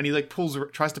 and he like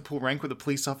tries to pull rank with a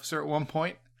police officer at one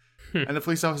point, and the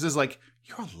police officer's like,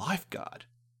 "You're a lifeguard.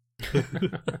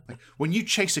 Like, when you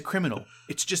chase a criminal,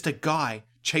 it's just a guy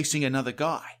chasing another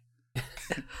guy."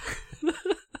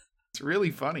 It's really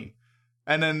funny.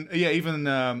 And then even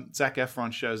Zac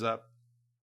Efron shows up,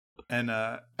 and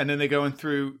then they're going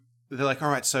through. They're like,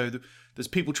 "All right, so there's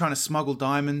people trying to smuggle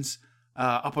diamonds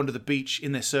up onto the beach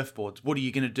in their surfboards. What are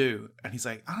you going to do?" And he's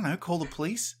like, "I don't know, call the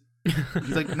police." He's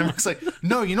like, and Rock's like,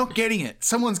 "No, you're not getting it.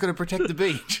 Someone's got to protect the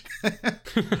beach."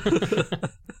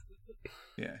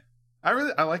 Yeah,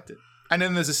 I liked it. And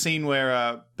then there's a scene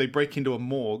where they break into a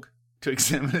morgue to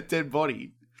examine a dead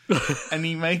body, and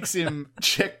he makes him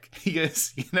check. He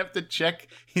goes, "You're gonna have to check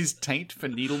his taint for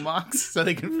needle marks so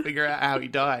they can figure out how he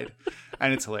died,"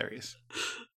 and it's hilarious.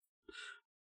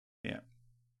 Yeah.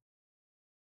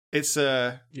 It's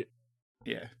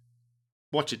yeah.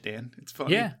 Watch it, Dan. It's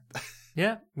funny. Yeah.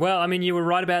 Yeah. Well, I mean, you were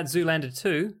right about Zoolander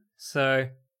 2, so...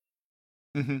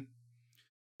 Mm-hmm.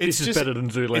 This is better than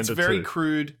Zoolander 2. It's very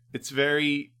crude. It's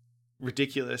very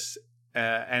ridiculous.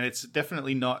 And it's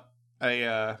definitely not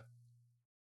a,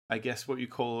 I guess what you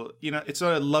call, it's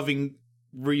not a loving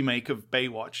remake of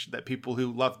Baywatch that people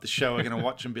who love the show are going to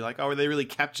watch and be like, oh, they really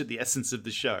captured the essence of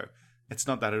the show. It's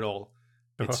not that at all.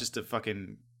 It's just a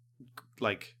fucking,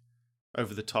 like,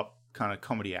 over-the-top kind of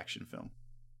comedy action film.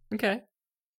 Okay.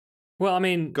 Well, I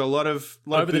mean, Got a lot of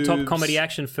over-the-top boobs. comedy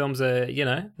action films are,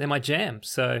 they're my jam,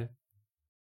 so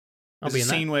I'll There's be a in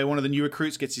scene that. where one of the new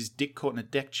recruits gets his dick caught in a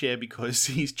deck chair because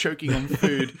he's choking on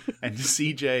food, and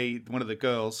CJ, one of the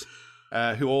girls,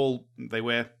 they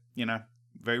wear,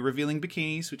 very revealing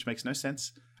bikinis, which makes no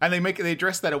sense. And they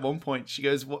address that at one point. She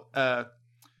goes, "What?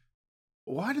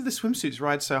 Why do the swimsuits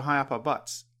ride so high up our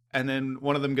butts?" And then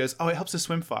one of them goes, "Oh, it helps us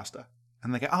swim faster."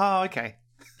 And they go, "Oh, okay."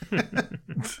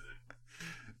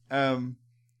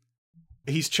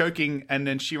 He's choking, and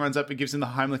then she runs up and gives him the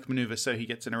Heimlich maneuver so he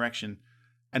gets an erection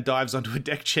and dives onto a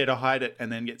deck chair to hide it,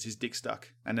 and then gets his dick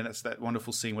stuck. And then that's that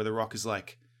wonderful scene where The Rock is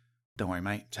like, "Don't worry,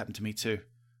 mate. It's happened to me too.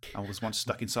 I was once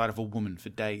stuck inside of a woman for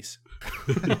days."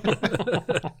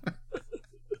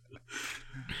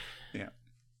 Yeah.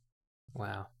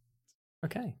 Wow.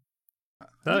 Okay. I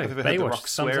don't think I've ever heard The Baywatch, Rock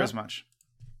swear thumbs as up. much.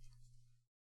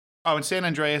 Oh, and San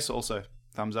Andreas also,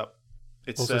 thumbs up.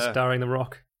 It's Also starring The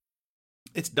Rock.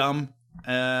 it's dumb,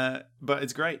 but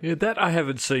it's great. Yeah, that I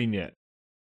haven't seen yet.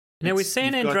 Now, It's- is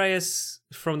San you've got- Andreas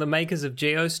from the makers of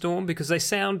Geostorm? Because they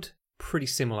sound pretty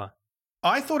similar.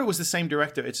 I thought it was the same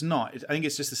director. It's not. I think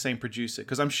it's just the same producer.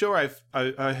 Because I'm sure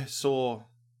I saw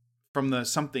from the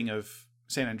something of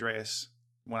San Andreas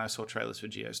when I saw trailers for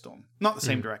Geostorm. Not the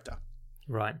same director,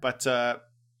 Right. but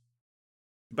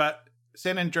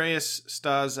San Andreas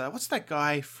stars. What's that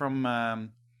guy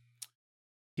from?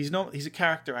 He's a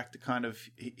character actor, kind of.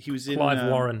 He was in Clive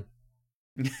Warren.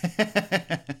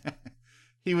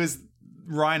 He was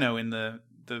Rhino in the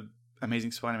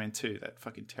Amazing Spider-Man 2, that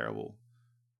fucking terrible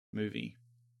movie.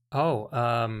 Oh,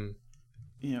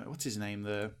 What's his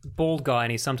name? bald guy,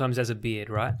 and he sometimes has a beard,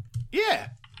 right? Yeah.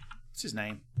 What's his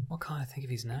name? What can't I think of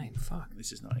his name? Fuck.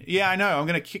 This is not it. Yeah, I know. I'm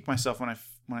going to kick myself when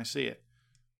I see it.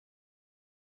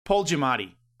 Paul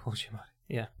Giamatti. Paul Giamatti.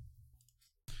 Yeah.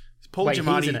 Paul Wait,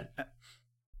 Giamatti. he's in it.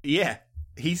 Yeah.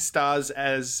 He stars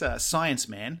as Science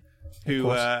Man, who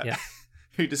course, yeah.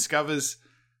 who discovers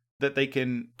that they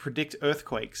can predict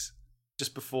earthquakes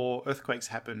just before earthquakes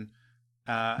happen.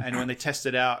 And when they test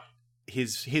it out,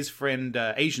 his friend,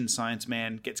 Asian Science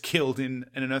Man, gets killed in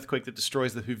an earthquake that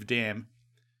destroys the Hoover Dam.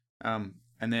 And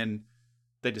then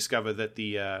they discover that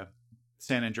the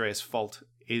San Andreas fault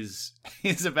is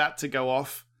about to go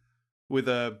off with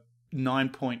a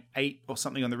 9.8 or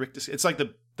something on the Richter scale. It's like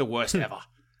the worst ever.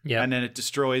 Yeah. And then it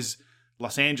destroys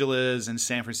Los Angeles and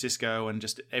San Francisco and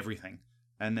just everything.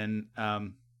 And then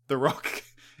The Rock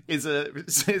is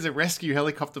a rescue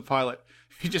helicopter pilot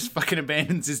who just fucking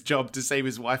abandons his job to save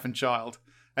his wife and child,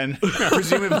 and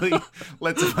presumably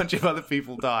lets a bunch of other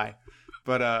people die.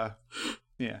 But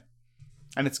yeah,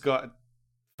 and it's got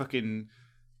fucking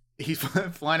he's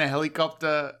flying a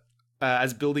helicopter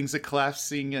as buildings are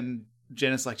collapsing, and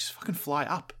Jenna's like, "Just fucking fly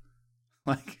up,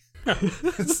 like."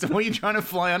 What are you trying to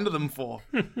fly under them for?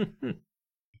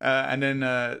 And then,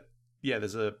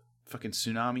 there's a fucking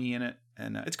tsunami in it,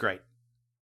 and it's great.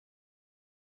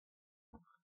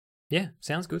 Yeah,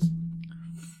 sounds good.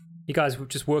 You guys were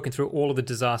just working through all of the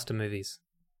disaster movies.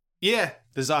 Yeah,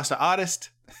 Disaster Artist,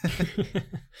 San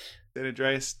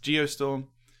Andreas, Geostorm.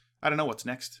 I don't know what's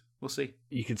next. We'll see.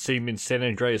 You can see him in San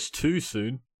Andreas 2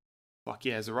 soon. Fuck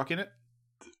yeah, is The Rock in it?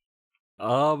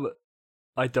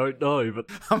 I don't know, but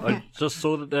I just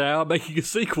saw that they are making a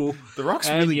sequel. The Rock's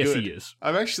and really yes, good. he is.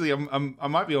 I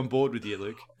might be on board with you,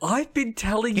 Luke. I've been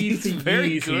telling you He's for very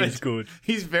years he good. is good.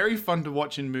 He's very fun to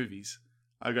watch in movies,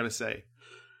 I gotta say.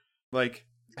 Like,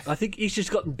 I think he's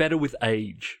just gotten better with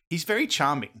age. he's very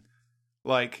charming.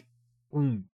 Like,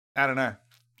 Mm. I don't know.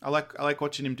 I like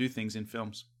watching him do things in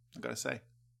films, I gotta say.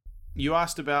 You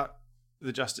asked about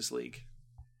the Justice League.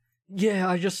 Yeah,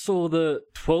 I just saw the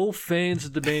 12 fans are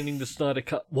demanding the Snyder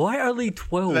Cut. Why only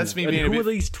 12? That's me and being a who bit- are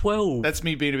these 12? That's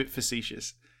me being a bit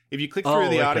facetious. If you click through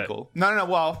the okay. article... No,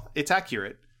 well, it's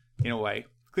accurate in a way.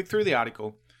 Click through the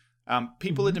article.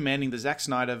 People are demanding the Zack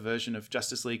Snyder version of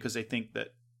Justice League because they think that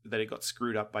it got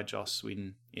screwed up by Joss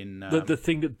Whedon in... the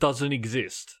thing that doesn't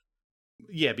exist.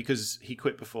 Yeah, because he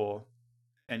quit before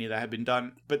any of that had been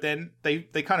done. But then they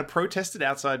kind of protested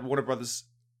outside Warner Brothers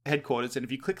headquarters, and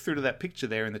if you click through to that picture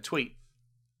there in the tweet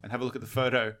and have a look at the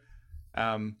photo,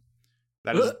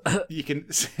 that is... you can...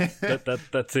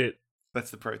 That's it.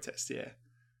 That's the protest, yeah.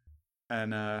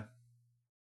 And,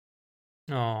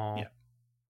 Oh. Yeah.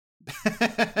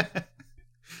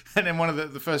 And then one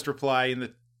of the first reply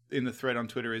in the thread on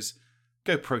Twitter is,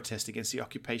 "Go protest against the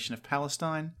occupation of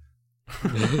Palestine."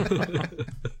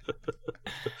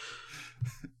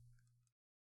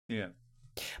 Yeah.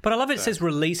 But I love it says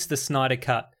release the Snyder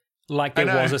Cut like I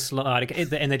there know. was a Snyder Cut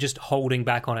and they're just holding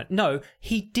back on it. No,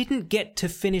 he didn't get to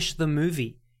finish the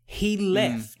movie. He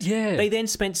left. Yeah. They then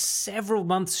spent several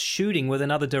months shooting with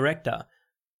another director.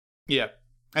 Yeah.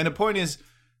 And the point is,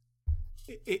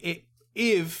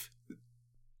 if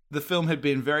the film had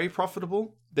been very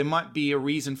profitable, there might be a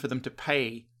reason for them to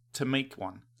pay to make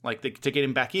one. Like, to get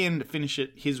him back in, to finish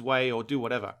it his way, or do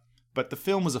whatever. But the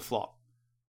film was a flop.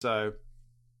 So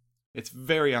it's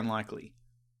very unlikely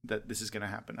that this is going to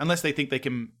happen. Unless they think they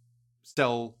can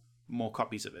sell more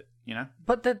copies of it, you know?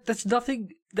 But that's nothing.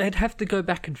 They'd have to go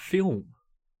back and film.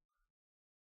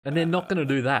 And they're not going to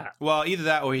do that. Well, either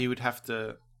that or he'd have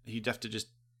to just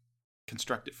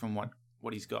construct it from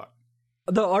what he's got.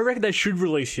 No, I reckon they should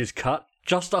release his cut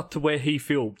just up to where he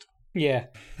filmed. Yeah.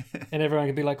 And everyone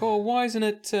could be like, oh, why isn't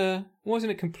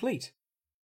it complete?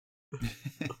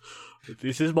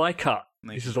 This is my cut.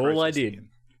 This is all I did.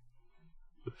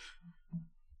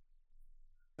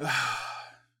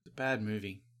 It's a bad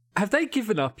movie. Have they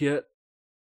given up yet?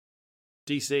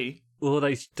 DC? Or are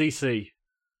they DC?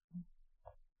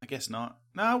 I guess not.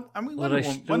 No, I mean, Well,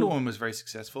 Wonder Woman was very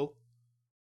successful.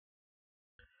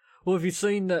 Well, have you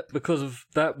seen that because of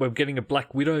that we're getting a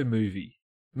Black Widow movie?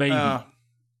 Maybe.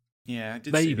 Yeah, I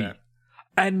did Maybe. see that.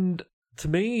 And to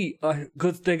me,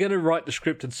 because they're going to write the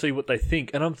script and see what they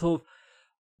think, and I'm thought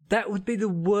that would be the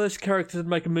worst character to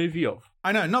make a movie of.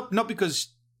 I know, not because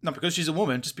she's a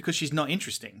woman, just because she's not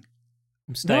interesting.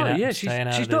 I'm staying No, out, yeah, I'm she's- staying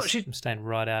out she's of not- this. she's- I'm staying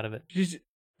right out of it. She's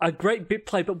a great bit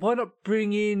play, but why not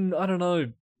bring in, I don't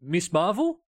know, Miss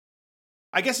Marvel?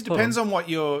 I guess it depends on what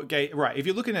you're right. If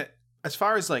you're looking at as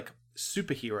far as like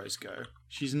superheroes go,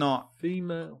 she's not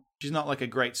Female. like a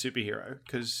great superhero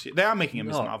because they are making a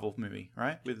Miss No. Marvel movie,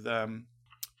 right? With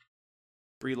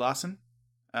Brie Larson,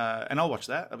 and I'll watch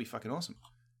that. That'll be fucking awesome.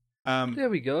 There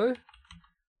we go.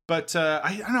 But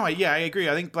I don't know. I agree.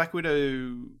 I think Black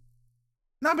Widow.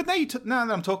 No, but now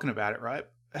that I'm talking about it, right?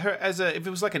 Her if it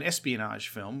was like an espionage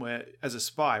film where as a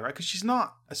spy, right? Because she's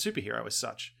not a superhero as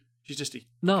such. She's just a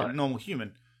normal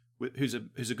human who's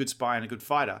a good spy and a good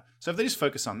fighter. So if they just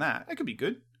focus on that, that could be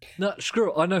good. No,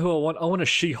 screw it. I know who I want. I want a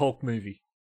She-Hulk movie.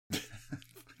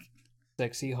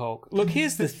 Sexy Hulk. Look,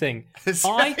 here's the thing.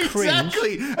 I cringe.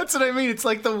 Exactly. That's what I mean. It's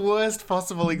like the worst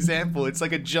possible example. It's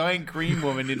like a giant green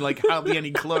woman in like hardly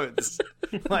any clothes.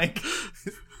 Like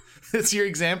it's your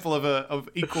example of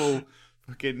equal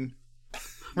fucking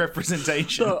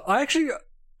representation.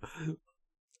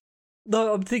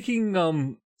 No, I'm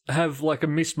thinking have like a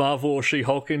Miss Marvel or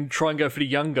She-Hulk and try and go for the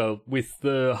younger with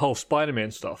the whole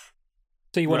Spider-Man stuff.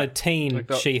 So you want a teen Like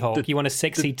the- She-Hulk. You want a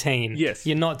sexy teen. yes.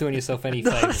 You're not doing yourself any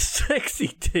Not a favors. sexy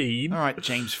teen. All right,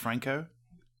 James Franco.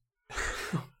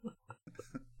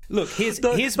 Look, here's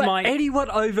But my... anyone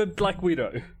over Black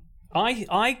Widow.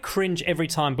 I cringe every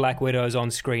time Black Widow is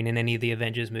on screen in any of the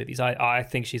Avengers movies. I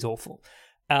think she's awful.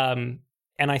 And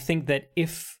I think that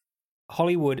if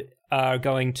Hollywood are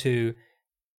going to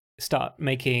start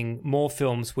making more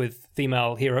films with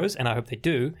female heroes, and I hope they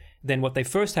do, then what they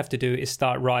first have to do is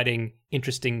start writing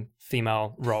interesting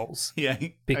female roles. Yeah,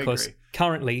 Because I agree.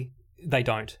 currently they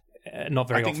don't. Not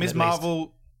very I think often, Ms. at least.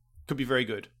 Marvel could be very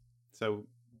good. So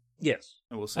Yes.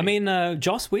 we'll see. I mean,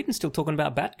 Joss Whedon's still talking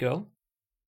about Batgirl.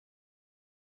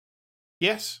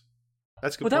 yes,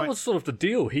 that's a good Well, that point. was sort of the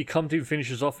deal. He comes in,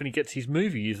 finishes off, and he gets his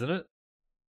movie, isn't it?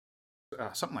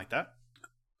 Something like that.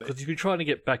 Because he's been trying to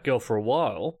get Batgirl for a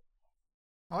while,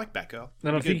 I like Batgirl. and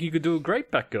I Pretty think good. he could do a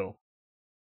great Batgirl.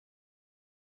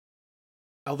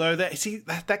 Although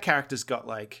that character's got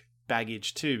like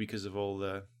baggage too because of all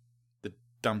the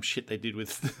dumb shit they did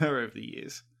with her over the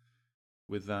years.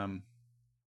 With we don't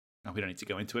need to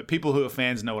go into it. People who are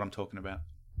fans know what I'm talking about.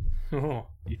 Oh.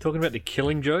 You're talking about the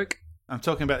Killing Joke? I'm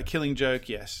talking about the Killing Joke,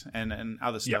 yes, and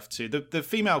other stuff too. The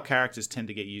female characters tend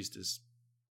to get used as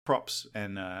props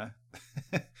and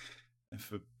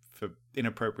for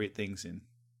inappropriate things in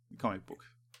comic book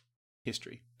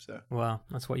history. So Well,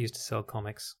 that's what used to sell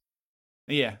comics.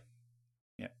 yeah.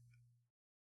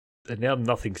 And now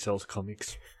nothing sells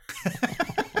comics.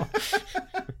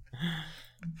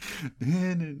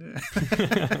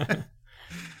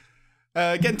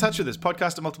 Get in touch with us.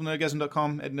 Podcast at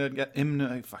multiplenerdgasm.com.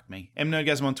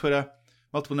 mnerdgasm on Twitter.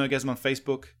 Multiple Nerdgasm on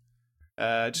Facebook.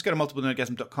 Just go to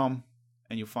multiplenerdgasm.com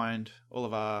and you'll find all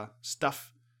of our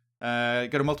stuff. Go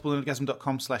to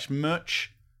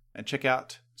multiplenerdgasm.com/merch and check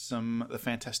out some of the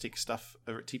fantastic stuff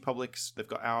over at TeePublic. They've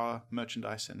got our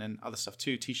merchandise and then other stuff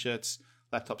too. T-shirts,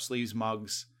 laptop sleeves,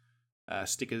 mugs,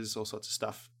 stickers, all sorts of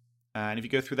stuff. And if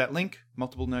you go through that link,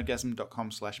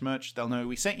 multiplenerdgasm.com/merch, they'll know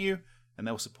we sent you and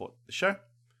they'll support the show.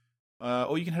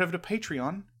 Or you can head over to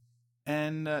Patreon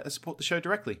and support the show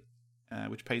directly,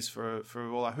 which pays for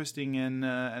all our hosting and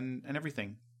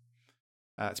everything.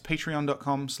 It's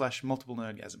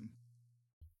patreon.com/multiplenerdgasm.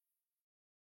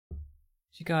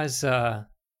 you guys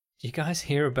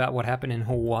hear about what happened in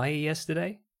Hawaii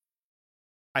yesterday?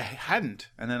 I hadn't,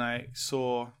 and then I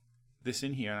saw this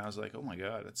in here, and I was like, "Oh my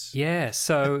god, that's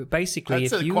So basically,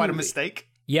 that's quite a mistake."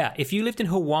 Yeah, if you lived in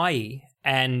Hawaii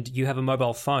and you have a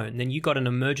mobile phone, then you got an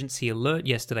emergency alert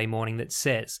yesterday morning that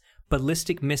says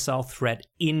ballistic missile threat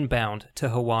inbound to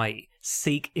Hawaii.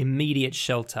 Seek immediate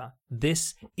shelter.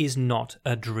 This is not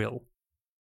a drill.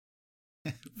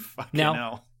 Fucking Now,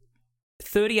 hell.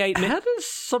 38 How minutes. does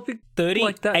something 38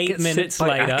 like that get minutes sent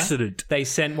by later, accident? they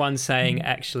sent one saying,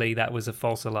 actually, that was a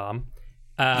false alarm.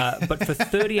 But for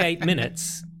 38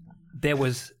 minutes, there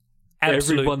was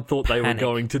absolute Everyone thought they were panic.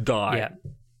 going to die. Yeah,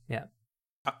 yeah.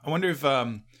 I wonder if,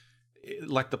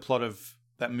 like the plot of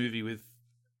that movie with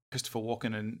Christopher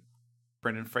Walken and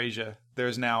Brendan Fraser, there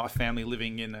is now a family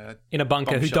living in a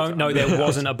bunker bomb who shelter don't know under there the house.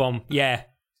 wasn't a bomb. Yeah,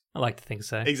 I like to think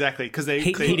so. Exactly, because they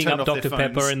Heating turned up off their Dr.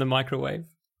 Pepper phones. in the microwave.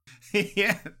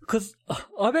 Yeah. Because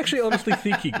I'm actually honestly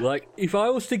thinking, like, if I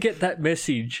was to get that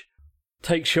message,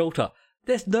 take shelter,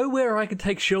 there's nowhere I could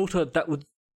take shelter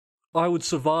I would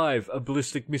survive a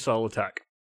ballistic missile attack.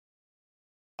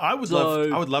 I would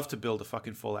love to build a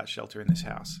fucking fallout shelter in this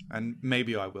house, and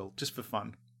maybe I will, just for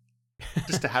fun.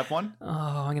 Just to have one. Oh,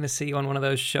 I'm going to see you on one of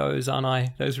those shows, aren't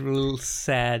I? Those real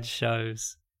sad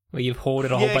shows where you've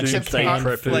hoarded a whole bunch of Doomsday canned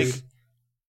Preppers. food.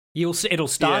 It'll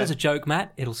start Yeah. as a joke,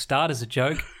 Matt. It'll start as a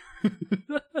joke.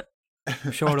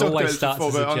 I'm sure I've it talked always about this starts before,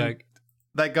 as a but on joke.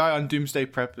 That guy on Doomsday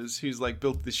Preppers who's like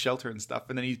built this shelter and stuff,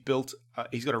 and then he's got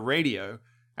a radio,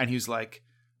 and he was like,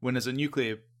 when there's a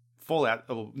nuclear fallout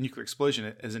or nuclear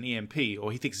explosion as an EMP,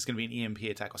 or he thinks it's going to be an EMP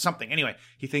attack or something. Anyway,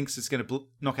 he thinks it's going to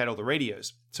knock out all the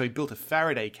radios. So he built a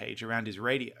Faraday cage around his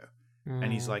radio,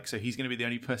 and he's like, so he's going to be the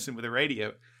only person with a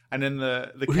radio. And then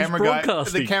the Who's camera guy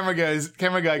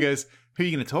goes, "Who are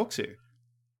you going to talk to?"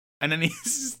 And then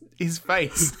his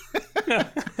face,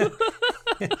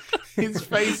 his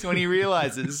face when he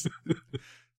realizes,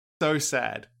 so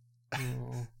sad.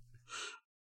 Oh.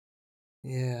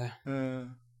 Yeah.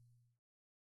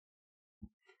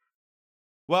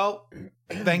 Well,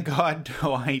 thank God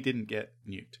Hawaii didn't get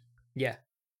nuked. Yeah.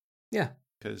 Yeah.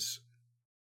 Because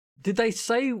Did they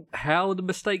say how the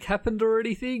mistake happened or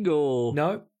anything, or...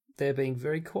 No, they're being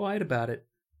very quiet about it.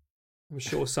 I'm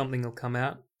sure something will come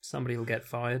out. Somebody will get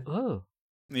fired. Oh.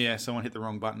 yeah, someone hit the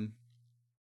wrong button.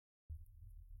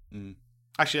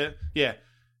 Actually, yeah,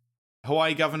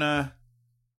 Hawaii governor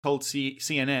told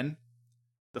CNN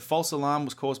the false alarm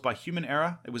was caused by human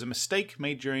error. It was a mistake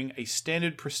made during a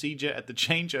standard procedure at the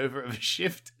changeover of a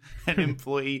shift. An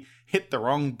employee hit the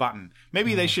wrong button.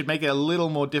 Maybe they should make it a little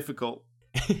more difficult.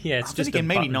 Yeah, it's Then just again, a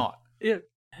maybe button. not. Yeah,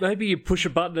 maybe you push a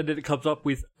button and then it comes up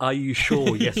with, "Are you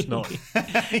sure? Yes, no."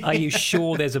 Are you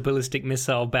sure there's a ballistic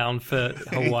missile bound for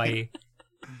Hawaii?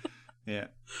 Yeah.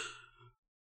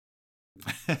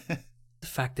 The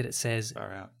fact that it says,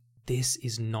 Far out. this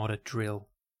is not a drill.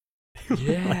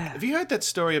 Yeah. Have you heard that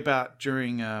story about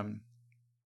during I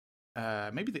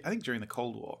think during the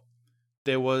Cold War,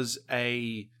 there was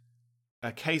a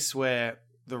case where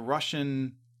the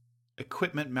Russian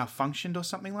equipment malfunctioned or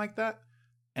something like that,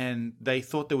 and they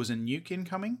thought there was a nuke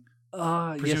incoming,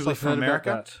 Yes, presumably I've from heard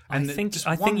America. about that. And I think just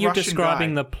one you're Russian describing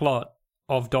guy- the plot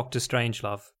of Doctor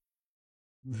Strangelove.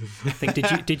 I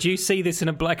think did you see this in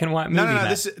a black and white movie? No.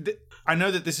 Matt? I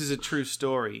know that this is a true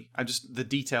story. The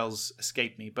details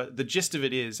escape me, but the gist of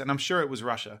it is, and I'm sure it was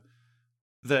Russia,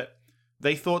 that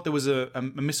they thought there was a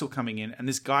missile coming in, and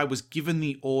this guy was given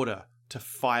the order to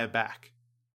fire back,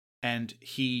 and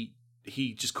he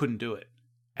just couldn't do it,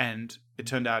 and it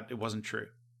turned out it wasn't true.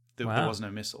 There was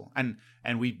no missile, and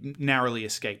we narrowly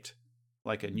escaped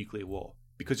like a nuclear war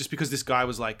because this guy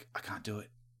was like, I can't do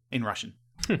it in Russian.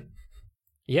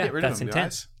 Yeah, Get rid that's of him,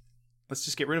 intense. guys. Let's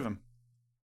just get rid of him.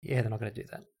 Yeah, they're not going to do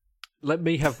that. Let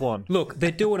me have one. Look,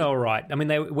 they're doing all right. I mean,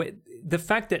 the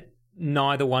fact that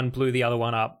neither one blew the other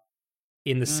one up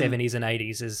in the 70s and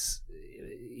 80s is,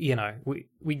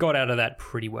 we got out of that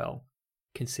pretty well,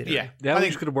 considering. Yeah, Now we're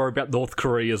just going to worry about North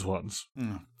Korea's ones.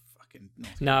 Fucking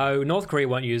No, North Korea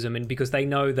won't use them, and because they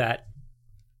know that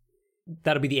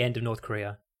that'll be the end of North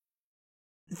Korea.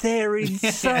 They're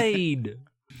insane.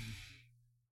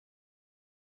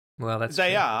 Well, that's They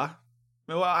true. are.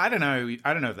 Well, I don't know.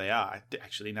 I don't know if they are,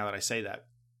 actually, now that I say that.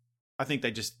 I think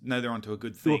they just know they're onto a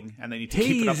good thing, and they need to he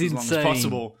keep it up is as long as insane.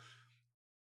 possible.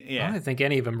 I Yeah. don't think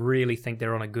any of them really think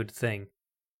they're on a good thing.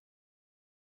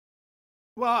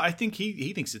 Well, I think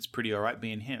he thinks it's pretty all right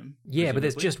being him. Yeah, but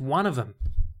there's presumably. just one of them.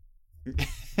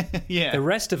 Yeah. The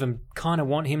rest of them kind of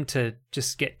want him to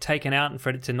just get taken out and for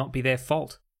it to not be their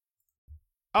fault.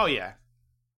 Oh, yeah.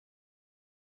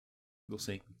 We'll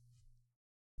see.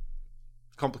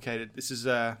 Complicated. This is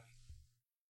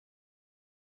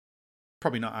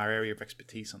Probably not our area of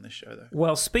expertise on this show, though.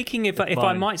 Well, speaking, if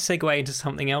I might segue into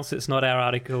something else that's not our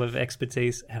article of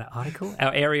expertise,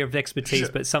 our area of expertise, Sure.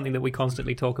 but something that we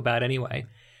constantly talk about anyway.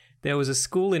 There was a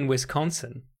school in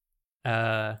Wisconsin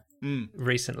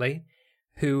recently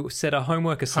who set a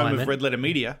homework assignment. Home of Red Letter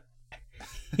Media.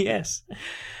 Yes.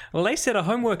 Well, they set a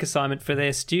homework assignment for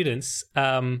their students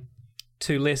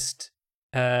to list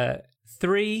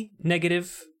 3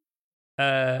 negative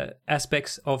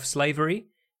aspects of slavery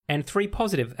and 3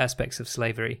 positive aspects of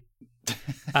slavery.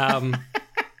 And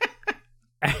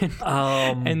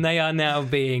they are now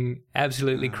being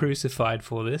absolutely crucified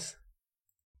for this.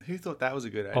 Who thought that was a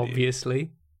good idea?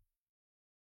 Obviously.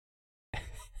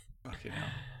 Fucking hell.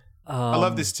 I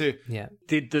love this too. Yeah.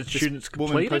 Did the students Woman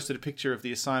complete it? posted a picture of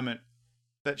the assignment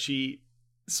that she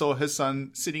saw her son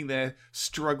sitting there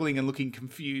struggling and looking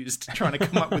confused, trying to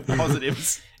come up with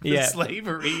positives for Yeah.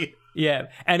 slavery. Yeah.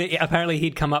 And apparently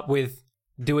he'd come up with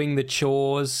doing the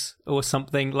chores or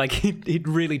something. Like he'd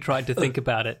really tried to think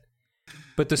about it.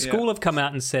 But the school have come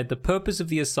out and said the purpose of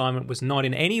the assignment was not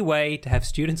in any way to have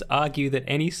students argue that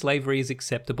any slavery is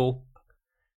acceptable.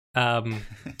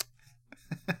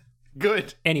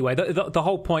 Good. Anyway, the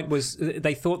whole point was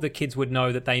they thought the kids would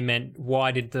know that they meant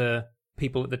why did the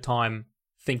people at the time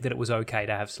think that it was okay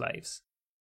to have slaves.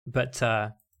 But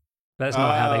that's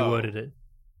not how they worded it.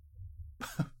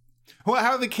 Well,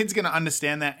 how are the kids going to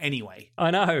understand that anyway? I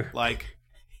know. Like,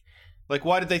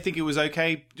 why did they think it was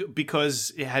okay?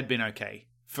 Because it had been okay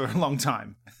for a long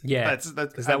time. Yeah, that's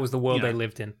because that was the world you know, they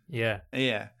lived in. Yeah.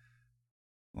 Yeah.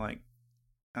 Like,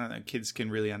 I don't know. Kids can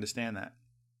really understand that.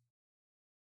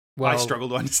 Well, I struggle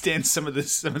to understand some of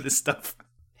this stuff.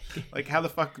 Like, how the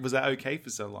fuck was that okay for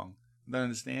so long? I don't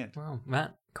understand. Well,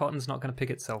 Matt, cotton's not going to pick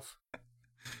itself.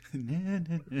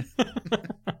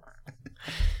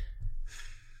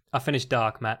 I finished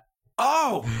Dark, Matt.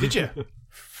 Oh, did you?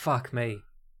 Fuck me.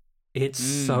 It's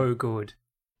so good.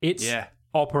 It's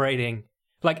operating.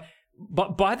 Like,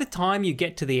 but by the time you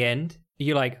get to the end,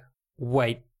 you're like,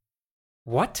 wait,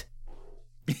 what?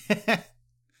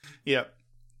 Yep.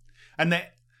 And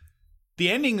the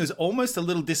ending is almost a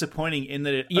little disappointing in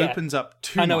that it opens up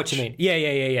too much. I know what you mean.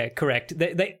 Yeah. Correct.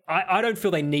 I don't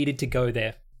feel they needed to go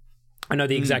there. I know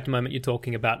the exact moment you're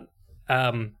talking about.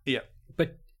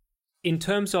 But in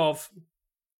terms of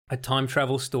a time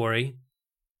travel story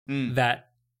that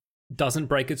doesn't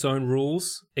break its own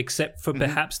rules, except for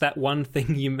perhaps that one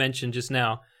thing you mentioned just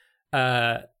now,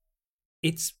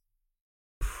 it's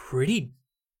pretty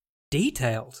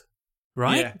detailed,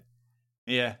 right?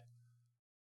 Yeah.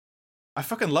 I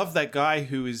fucking love that guy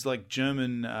who is like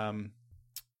German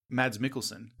Mads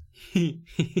Mikkelsen.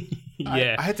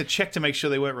 Yeah. I had to check to make sure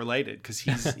they weren't related because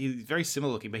he's very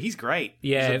similar looking, but he's great.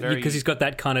 Yeah, because he's got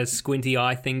that kind of squinty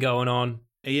eye thing going on.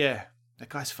 Yeah. That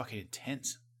guy's fucking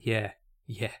intense. Yeah.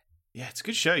 Yeah, it's a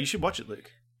good show. You should watch it, Luke.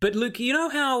 But Luke, you know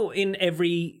how in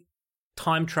every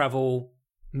time travel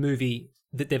movie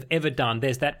that they've ever done,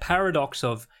 there's that paradox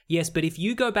of, yes, but if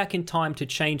you go back in time to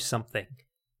change something,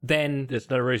 then... There's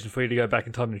no reason for you to go back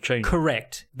in time to change.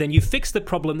 Correct. Then you fix the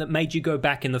problem that made you go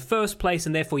back in the first place,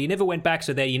 and therefore you never went back,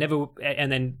 so there you never... And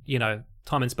then,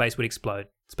 time and space would explode.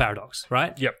 It's paradox,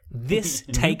 right? Yep. This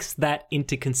takes that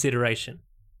into consideration.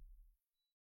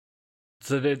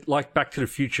 So they're like Back to the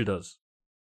Future does.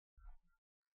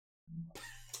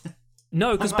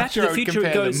 No, because I'm not Back sure to I the would Future,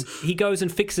 compare he goes and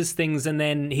fixes things, and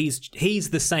then he's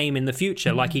the same in the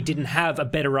future. Like he didn't have a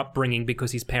better upbringing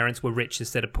because his parents were rich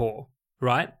instead of poor,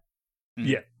 right?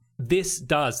 Yeah. This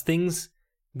does. Things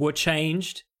were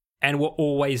changed and were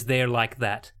always there like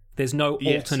that. There's no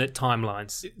alternate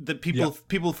timelines. The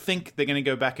people think they're going to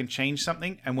go back and change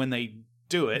something, and when they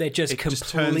do it, They're just turns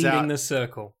completing out, the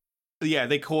circle. yeah,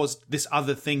 they caused this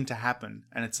other thing to happen,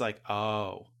 and it's like,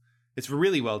 oh, it's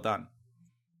really well done.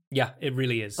 Yeah, it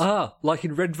really is. Like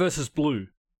in Red versus Blue.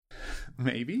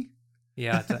 Maybe.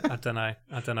 Yeah, I don't know.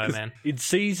 I don't know, man. In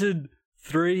season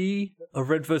 3 of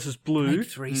Red versus Blue, Make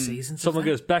 3 seasons. of someone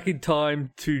that? goes back in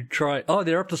time to try... Oh,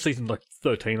 they're up to season like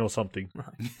 13 or something.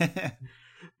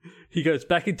 He goes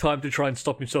back in time to try and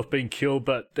stop himself being killed,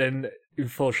 but then,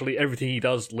 unfortunately, everything he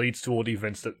does leads to all the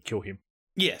events that kill him.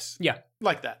 Yes. Yeah.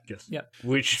 Like that. Yes. Yeah.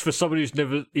 Which, for somebody who's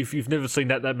never... If you've never seen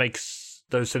that makes...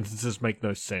 Those sentences make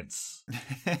no sense.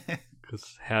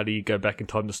 Because how do you go back in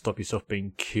time to stop yourself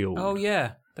being killed? Oh,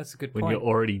 yeah. That's a good when point. you're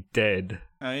already dead.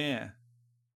 Oh, yeah.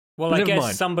 Well, But I never guess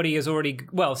mind. somebody has already...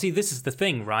 Well, see, this is the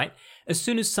thing, right? As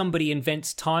soon as somebody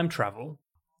invents time travel,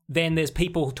 then there's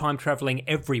people time traveling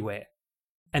everywhere.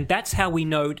 And that's how we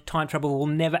know time travel will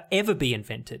never, ever be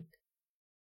invented.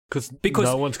 Because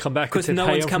no one's come back and said, no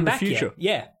hey, one's I'm come from the back future.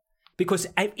 yet. Yeah. Because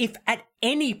if at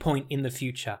any point in the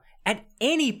future, At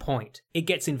any point it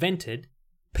gets invented,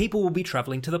 people will be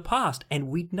traveling to the past, and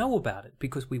we'd know about it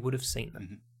because we would have seen them.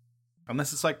 Mm-hmm.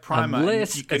 Unless it's like Primer.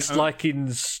 Unless it's like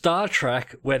in Star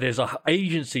Trek, where there's an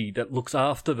agency that looks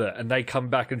after that, and they come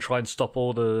back and try and stop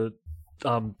all the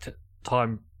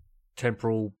time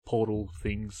temporal portal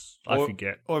things. I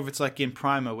forget. Or if it's like in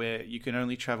Primer, where you can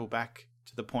only travel back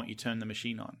to the point you turn the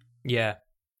machine on. Yeah.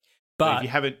 But if you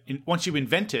haven't, once you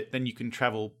invent it, then you can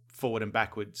travel forward and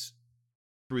backwards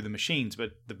through the machines,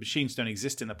 but the machines don't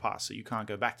exist in the past, so you can't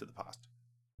go back to the past.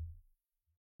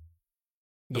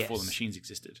 Before the machines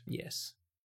existed. Yes.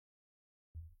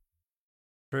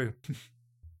 True.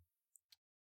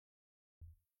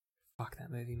 Fuck that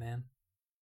movie, man.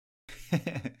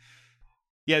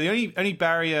 Yeah, the only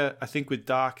barrier I think with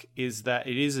Dark is that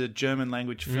it is a German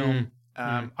language film.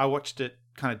 I watched it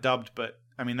kind of dubbed, but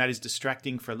I mean that is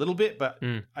distracting for a little bit, but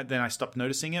then I stopped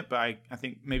noticing it. But I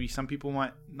think maybe some people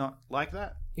might not like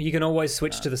that. You can always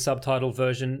switch to the subtitle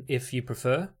version if you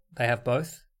prefer. They have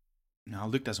both. No,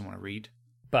 Luke doesn't want to read.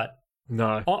 But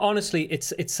no, honestly,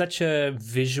 it's such a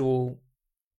visual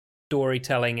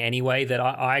storytelling anyway that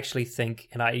I actually think,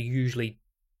 and I usually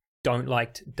don't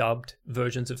like dubbed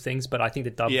versions of things, but I think the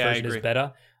dubbed version is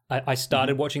better. I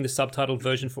started watching the subtitled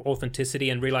version for authenticity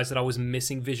and realized that I was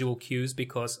missing visual cues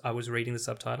because I was reading the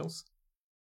subtitles.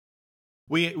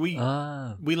 We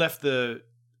left the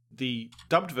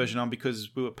dubbed version on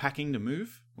because we were packing to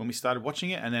move when we started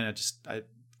watching it, and then I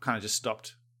kind of just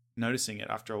stopped noticing it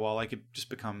after a while. Like it just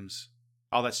becomes,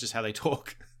 oh, that's just how they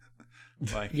talk.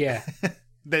 Like yeah,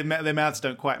 their mouths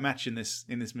don't quite match in this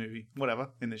movie,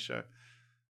 whatever, in this show.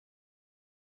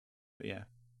 But yeah,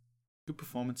 good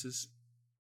performances,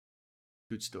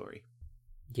 good story.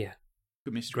 Yeah,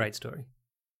 good mystery, great story.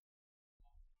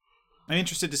 I'm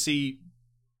interested to see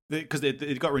because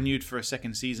it got renewed for a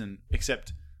second season.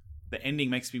 Except the ending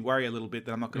makes me worry a little bit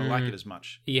that I'm not going to like it as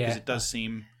much. Yeah, because it does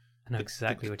seem. I know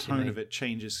exactly what you mean. mean. The tone of it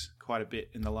changes quite a bit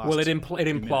in the last. Well, it implies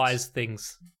minutes.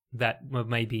 things that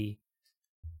maybe.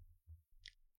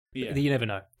 Yeah. You never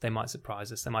know. They might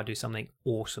surprise us. They might do something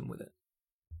awesome with it.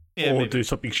 Yeah, or maybe. do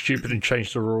something stupid and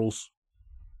change the rules.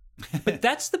 But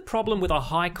that's the problem with a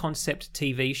high concept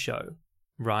TV show,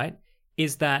 right?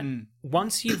 Is that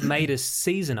once you've made a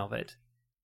season of it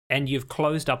and you've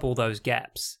closed up all those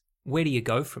gaps, where do you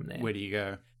go from there? Where do you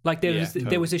go? Like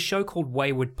there was a show called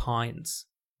Wayward Pines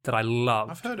that I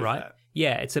loved. I've heard right? of that.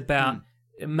 Yeah, it's about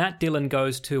Matt Dillon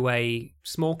goes to a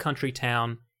small country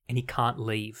town and he can't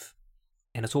leave.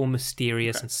 And it's all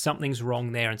mysterious and something's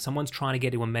wrong there and someone's trying to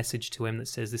get a message to him that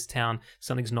says this town,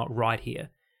 something's not right here.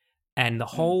 And the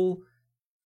whole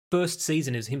first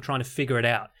season is him trying to figure it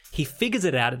out. He figures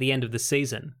it out at the end of the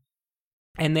season.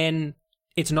 And then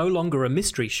it's no longer a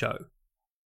mystery show.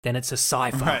 Then it's a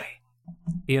sci-fi. Right.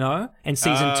 You know? And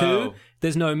season 2,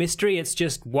 there's no mystery. It's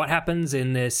just what happens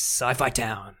in this sci-fi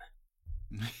town.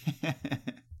 Do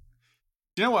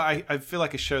you know what? I feel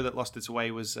like a show that lost its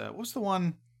way was... what's the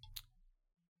one...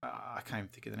 I can't even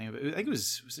think of the name of it. I think it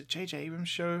was it J.J. Abrams'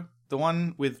 show? The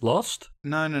one with... Lost?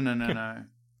 No.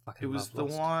 It was the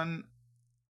Lost. one...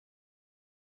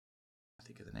 I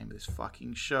think of the name of this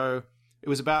fucking show. It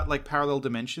was about like parallel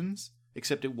dimensions,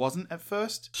 except it wasn't at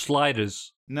first.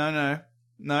 Sliders. No.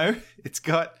 It's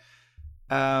got...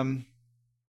 Has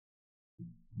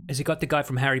it got the guy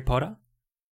from Harry Potter?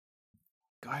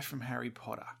 Guy from Harry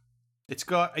Potter.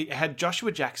 It had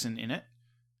Joshua Jackson in it,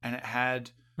 and it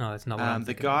had... No, that's not what I'm the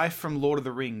thinking guy of. from Lord of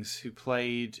the Rings who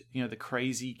played, the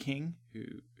crazy king who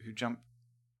jumped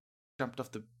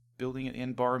off the building at the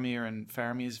end, Boromir and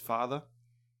Faramir's father.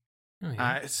 Oh,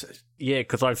 yeah. Yeah,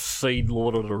 because I've seen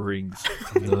Lord of the Rings.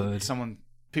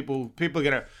 People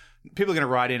are gonna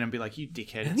write in and be like, "You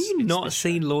dickhead!" Have you not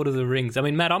seen Lord of the Rings? I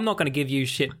mean, Matt, I'm not going to give you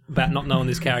shit about not knowing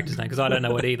this character's name because I don't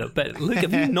know it either. But Luke,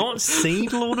 have you not seen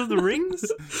Lord of the Rings?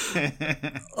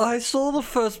 I saw the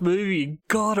first movie and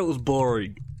God, it was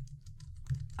boring.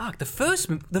 Fuck, the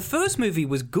first movie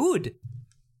was good.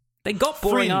 They got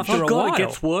boring after a while. It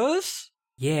gets worse.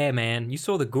 Yeah, man, you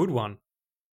saw the good one.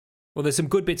 Well, there's some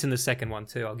good bits in the second one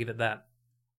too. I'll give it that.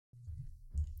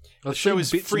 The show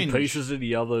is bits Fringe. and pieces in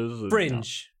the others.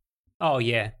 Fringe. Oh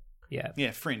yeah.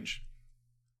 Yeah, Fringe.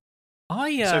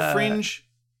 So Fringe,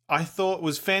 I thought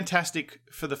was fantastic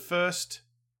for the first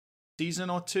season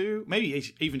or two,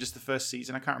 maybe even just the first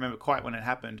season. I can't remember quite when it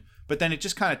happened, but then it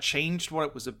just kind of changed what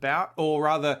it was about, or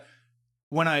rather,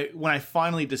 when I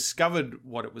finally discovered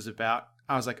what it was about,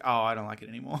 I was like, oh, I don't like it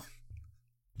anymore.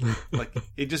 Like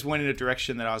it just went in a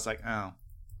direction that I was like, oh,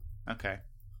 okay.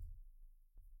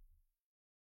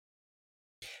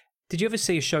 Did you ever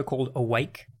see a show called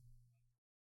Awake?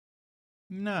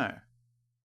 No.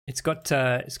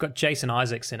 It's got Jason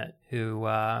Isaacs in it, who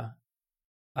I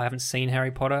haven't seen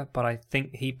Harry Potter, but I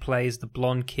think he plays the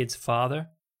blonde kid's father.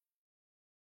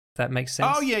 If that makes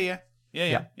sense. Oh yeah.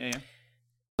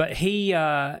 But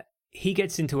he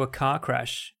gets into a car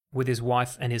crash with his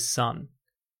wife and his son,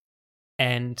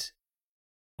 and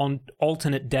on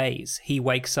alternate days he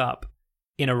wakes up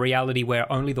in a reality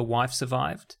where only the wife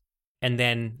survived, and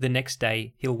then the next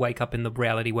day he'll wake up in the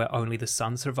reality where only the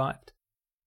son survived.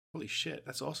 Holy shit,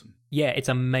 that's awesome. Yeah, it's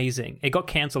amazing. It got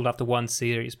cancelled after one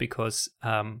series because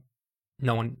no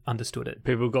one understood it.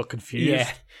 People got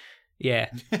confused. Yeah.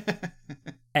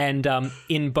 And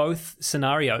in both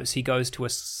scenarios, he goes to a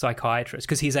psychiatrist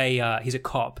because he's a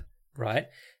cop, right?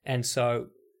 And so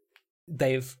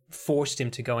they've forced him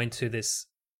to go into this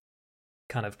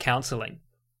kind of counseling.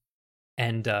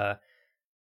 And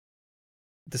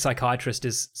the psychiatrist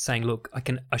is saying, look, I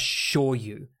can assure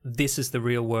you this is the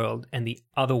real world and the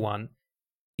other one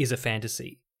is a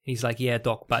fantasy. He's like, yeah,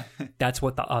 doc, but that's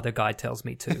what the other guy tells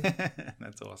me too.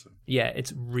 That's awesome. Yeah,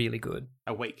 it's really good.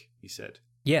 Awake, you said.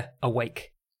 Yeah,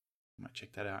 Awake. I might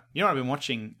check that out. You know what I've been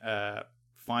watching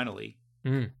finally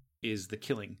is The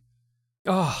Killing.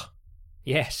 Oh,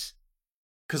 yes.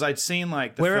 Because I'd seen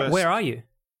like the Where are you?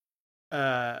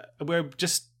 We're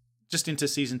just into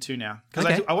season 2 now. Because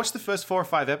Okay. I watched the first 4 or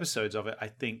 5 episodes of it, I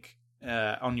think,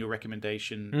 on your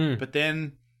recommendation. But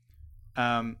then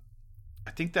I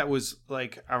think that was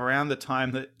like around the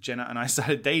time that Jenna and I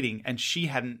started dating, and she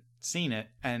hadn't seen it,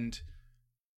 and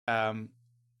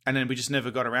then we just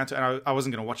never got around to it. And I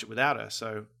wasn't going to watch it without her,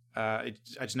 so I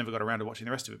just never got around to watching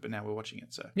the rest of it. But now we're watching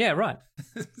it, so Yeah, right.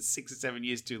 6 or 7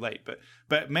 years too late.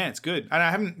 But man, it's good, and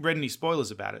I haven't read any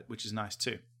spoilers about it, which is nice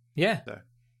too. Yeah, So,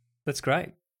 that's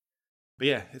great. but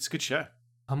yeah, it's a good show.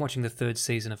 I'm watching the 3rd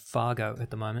season of Fargo at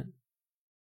the moment.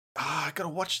 I gotta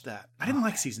watch that. I didn't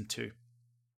like season 2.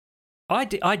 I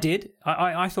did.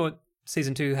 I thought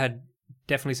season 2 had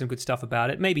definitely some good stuff about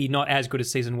it. Maybe not as good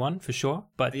as season 1 for sure,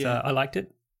 but Yeah. I liked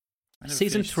it. I never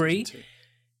Season finished 3 season 2.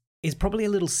 is probably a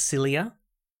little sillier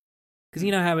because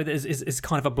you know how it is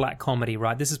kind of a black comedy,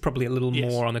 right? This is probably a little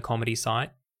Yes. more on the comedy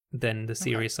side than the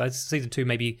serious side. Season 2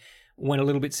 maybe went a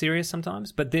little bit serious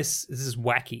sometimes, but this is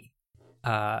wacky,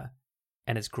 and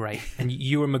it's great. And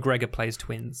Ewan McGregor plays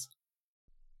twins.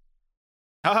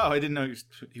 Oh, I didn't know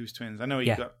he was twins. I know he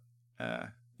Yeah. got.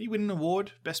 He win an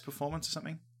award, best performance or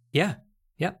something. Yeah,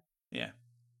 yep, Yeah,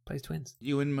 plays twins.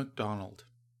 Ewan McDonald.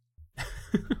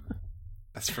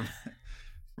 That's from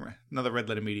another Red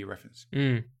Letter Media reference.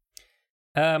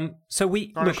 So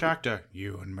we British actor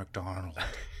Ewan McDonald.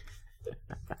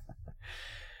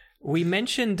 we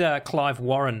mentioned Clive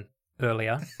Warren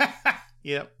earlier.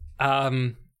 Yep.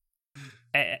 And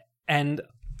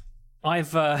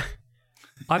I've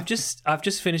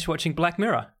just finished watching Black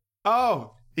Mirror,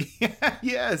 Oh,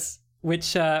 yes.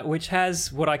 which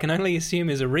has what I can only assume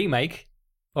is a remake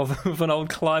of an old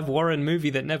Clive Warren movie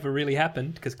that never really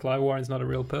happened because Clive Warren's not a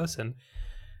real person.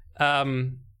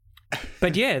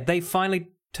 But yeah, they finally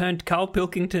turned Carl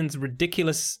Pilkington's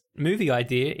ridiculous movie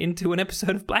idea into an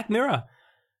episode of Black Mirror.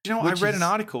 You know, I Which read is- an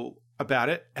article about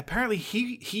it. Apparently,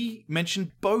 he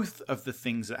mentioned both of the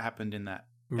things that happened in that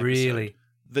episode. Really?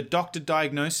 The doctor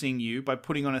diagnosing you by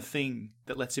putting on a thing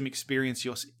that lets him experience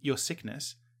your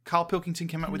sickness. Carl Pilkington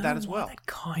came up with that as well. That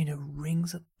kind of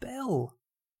rings a bell.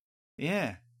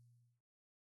 Yeah.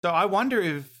 So I wonder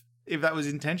if that was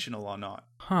intentional or not.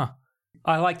 Huh.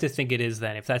 I like to think it is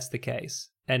then, if that's the case.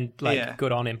 And, Yeah.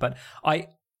 good on him. But I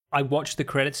watched the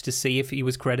credits to see if he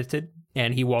was credited,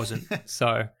 and he wasn't.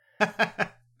 So, I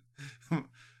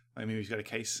mean, he's got a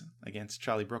case against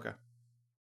Charlie Brooker.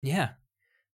 yeah.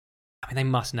 I mean, they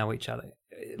must know each other.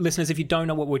 Listeners, if you don't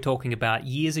know what we're talking about,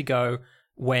 years ago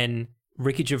when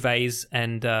Ricky Gervais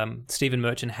and Stephen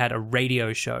Merchant had a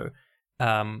radio show,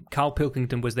 Carl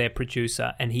Pilkington was their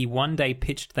producer, and he one day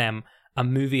pitched them a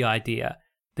movie idea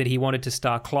that he wanted to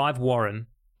star Clive Warren,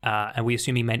 and we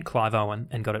assume he meant Clive Owen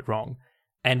and got it wrong,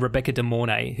 and Rebecca De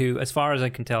Mornay, who, as far as I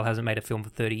can tell, hasn't made a film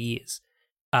for 30 years.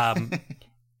 And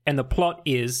the plot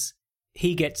is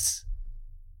he gets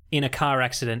in a car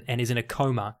accident and is in a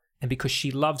coma, and because she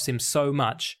loves him so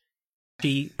much,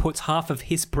 she puts half of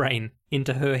his brain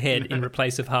into her head in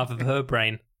replace of half of her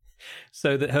brain,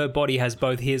 so that her body has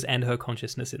both his and her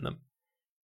consciousness in them.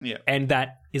 Yeah. And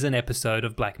that is an episode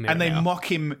of Black Mirror. And they now. mock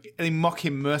him. They mock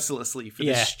him mercilessly for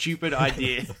Yeah. this stupid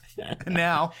idea. And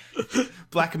now,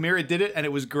 Black Mirror did it, and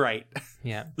it was great.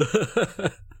 Yeah.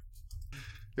 It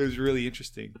was really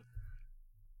interesting.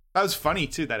 That was funny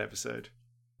too. That episode.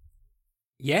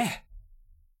 Yeah.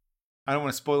 I don't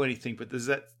want to spoil anything, but there's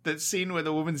that scene where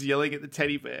the woman's yelling at the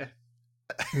teddy bear.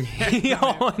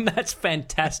 Oh, and that's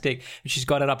fantastic. She's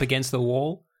got it up against the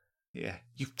wall. Yeah,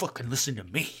 you fucking listen to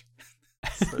me.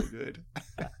 So good.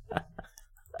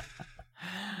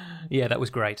 Yeah, that was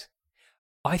great.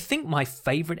 I think my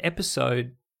favorite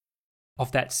episode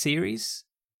of that series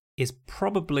is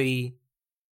probably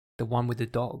the one with the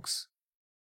dogs.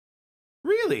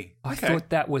 Really? I Okay. thought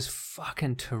that was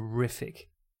fucking terrific.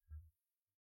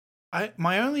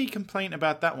 My only complaint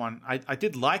about that one, I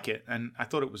did like it, and I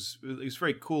thought it was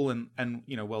very cool and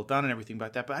well done and everything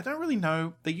like that. But I don't really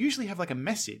know. They usually have like a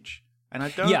message, and I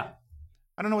don't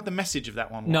know what the message of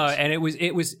that one was. No, and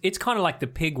it's kind of like the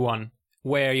pig one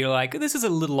where you're like, this is a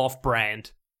little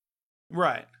off-brand.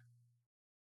 Right.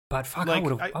 But fuck,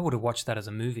 Like, I would have watched that as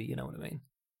a movie. You know what I mean?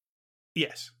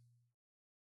 Yes.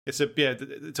 It's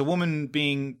a woman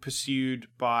being pursued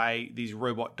by these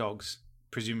robot dogs,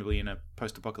 presumably in a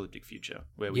post-apocalyptic future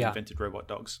where we invented robot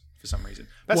dogs for some reason.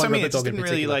 That's One what I mean. robot It just dog in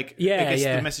didn't really particular. I guess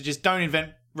the message is don't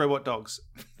invent robot dogs.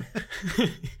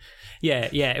 Yeah.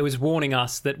 It was warning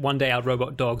us that one day our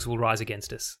robot dogs will rise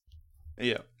against us.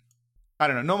 Yeah. I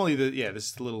don't know. Normally,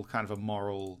 there's a little kind of a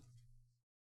moral,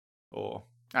 or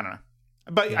I don't know.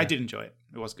 But I did enjoy it.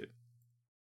 It was good.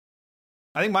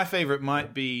 I think my favorite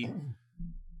might be,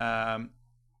 I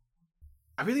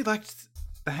really liked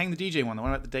the Hang the DJ one, the one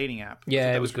about the dating app.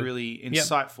 Yeah, that it was good. really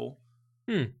insightful.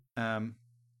 Yep. And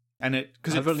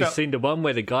because I've only seen the one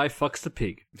where the guy fucks the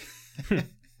pig.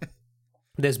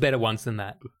 There's better ones than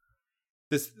that.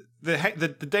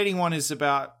 The dating one is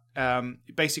about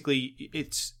basically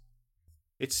it's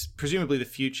presumably the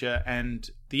future, and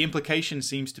the implication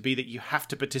seems to be that you have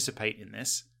to participate in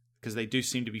this because they do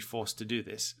seem to be forced to do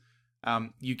this.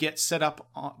 You get set up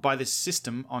by this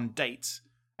system on dates,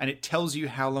 and it tells you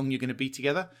how long you're going to be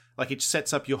together. Like it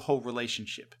sets up your whole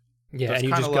relationship. Yeah, So and you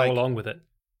just go along with it.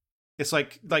 It's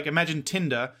like imagine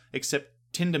Tinder, except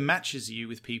Tinder matches you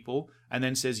with people and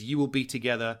then says you will be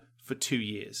together for 2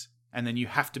 years, and then you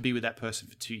have to be with that person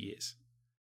for 2 years,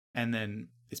 and then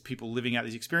it's people living out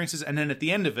these experiences, and then at the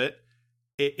end of it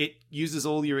uses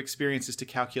all your experiences to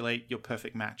calculate your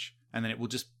perfect match, and then it will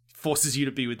just forces you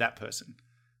to be with that person,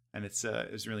 and it's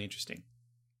really interesting.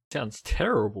 Sounds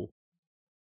terrible.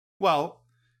 Well,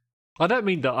 I don't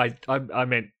mean that. I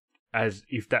meant as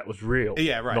if that was real.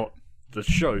 Yeah, right. Not the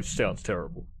show sounds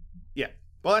terrible. yeah.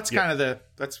 Well, that's kind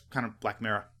of Black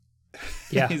Mirror.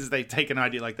 Yeah. Is they take an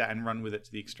idea like that and run with it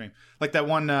to the extreme. Like that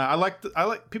one. I like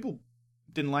people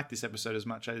didn't like this episode as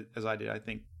much as I did. I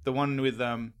think the one with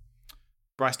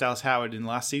Bryce Dallas Howard in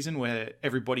last season, where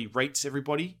everybody rates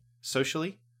everybody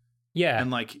socially. Yeah.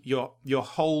 And like your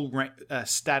whole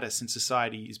status in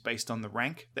society is based on the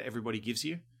rank that everybody gives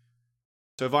you.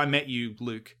 So if I met you,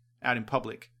 Luke, out in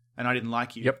public, and I didn't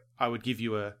like you, I would give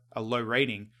you a low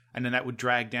rating, and then that would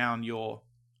drag down your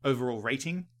overall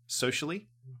rating socially.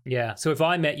 Yeah. So if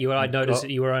I met you and I'd notice that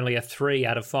you were only a 3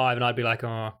 out of 5, and I'd be like,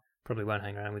 oh, probably won't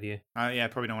hang around with you. Yeah,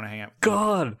 probably don't want to hang out.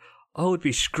 God, I would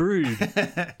be screwed.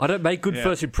 I don't make good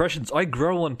first impressions. I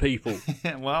grow on people.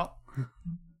 Well,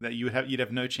 that you'd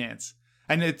have no chance.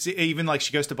 And it's even like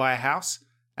she goes to buy a house,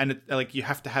 and like you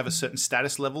have to have a certain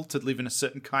status level to live in a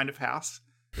certain kind of house.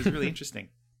 It's really interesting.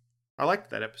 I liked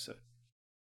that episode.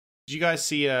 Did you guys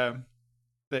see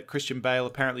that Christian Bale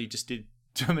apparently just did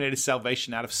Terminator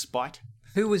Salvation out of spite?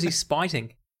 Who was he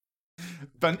spiting?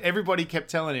 But everybody kept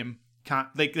telling him can't.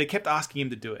 They kept asking him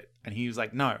to do it, and he was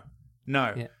like, no.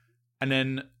 Yeah. And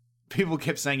then people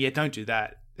kept saying, yeah, don't do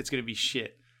that. It's going to be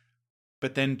shit.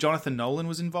 But then Jonathan Nolan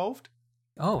was involved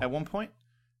at one point,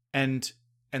 and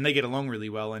they get along really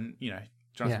well, and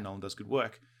Jonathan Nolan does good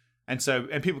work. And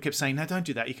people kept saying, no, don't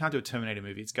do that. You can't do a Terminator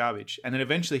movie. It's garbage. And then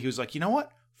eventually he was like, you know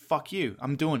what? Fuck you.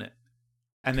 I'm doing it.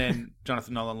 And then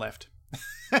Jonathan Nolan left.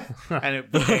 And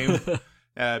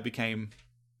it became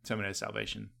Terminator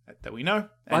Salvation that we know.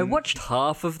 And I watched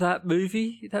half of that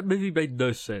movie. That movie made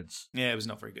no sense. Yeah, it was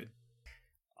not very good.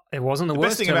 It wasn't the The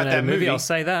worst best thing Terminator about that movie- I'll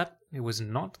say that. It was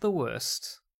not the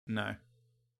worst. No.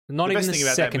 Not The even best the thing about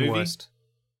that second movie- worst.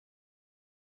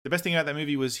 The best thing about that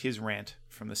movie was his rant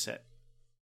from the set.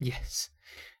 Yes,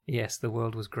 the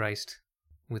world was graced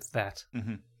with that.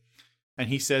 Mm-hmm. And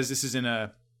he says, this is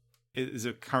a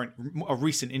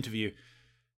recent interview.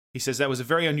 He says that was a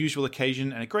very unusual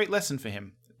occasion and a great lesson for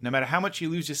him. No matter how much you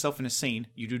lose yourself in a scene,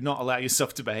 you do not allow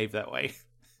yourself to behave that way.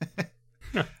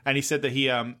 And he said that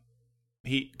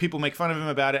he people make fun of him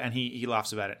about it, and he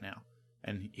laughs about it now.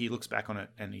 And he looks back on it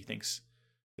and he thinks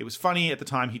it was funny at the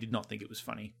time. He did not think it was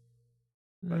funny,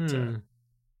 but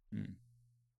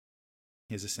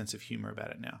he has a sense of humor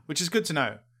about it now, which is good to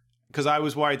know, because I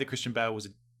was worried that Christian Bale was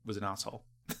an asshole.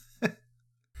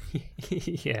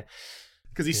 Yeah.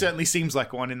 Because because he certainly seems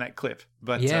like one in that clip.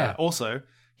 But also,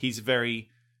 he's very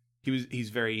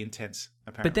intense.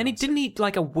 Apparently, but then didn't he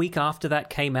like a week after that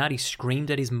came out? He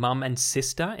screamed at his mum and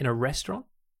sister in a restaurant.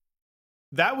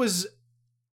 That was.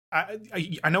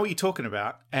 I know what you're talking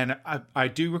about, and I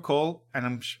do recall,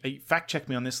 and fact check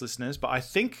me on this, listeners, but I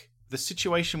think the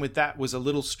situation with that was a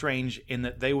little strange in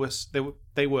that they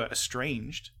were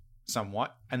estranged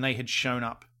somewhat, and they had shown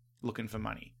up looking for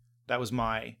money. That was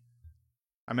I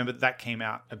remember that came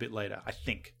out a bit later, I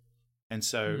think, and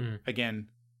so again,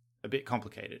 a bit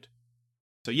complicated.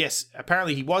 So yes,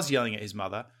 apparently he was yelling at his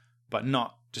mother, but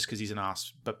not just because he's an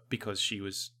ass, but because she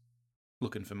was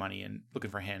looking for money and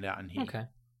looking for a handout, and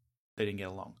they didn't get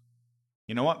along.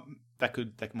 You know what? That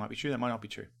might be true. That might not be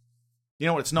true. You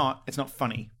know what? It's not. It's not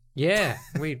funny. Yeah,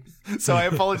 So I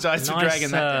apologize for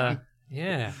dragging that down.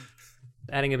 Yeah,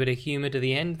 adding a bit of humor to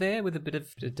the end there with a bit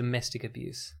of domestic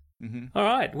abuse. Mm-hmm. All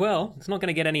right. Well, it's not going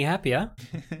to get any happier.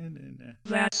 No.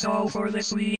 That's all for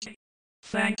this week.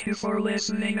 Thank you for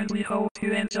listening, and we hope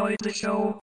you enjoyed the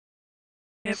show.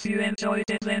 If you enjoyed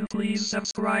it, then please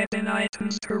subscribe in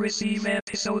iTunes to receive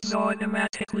episodes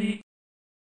automatically.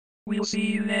 We'll see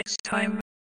you next time.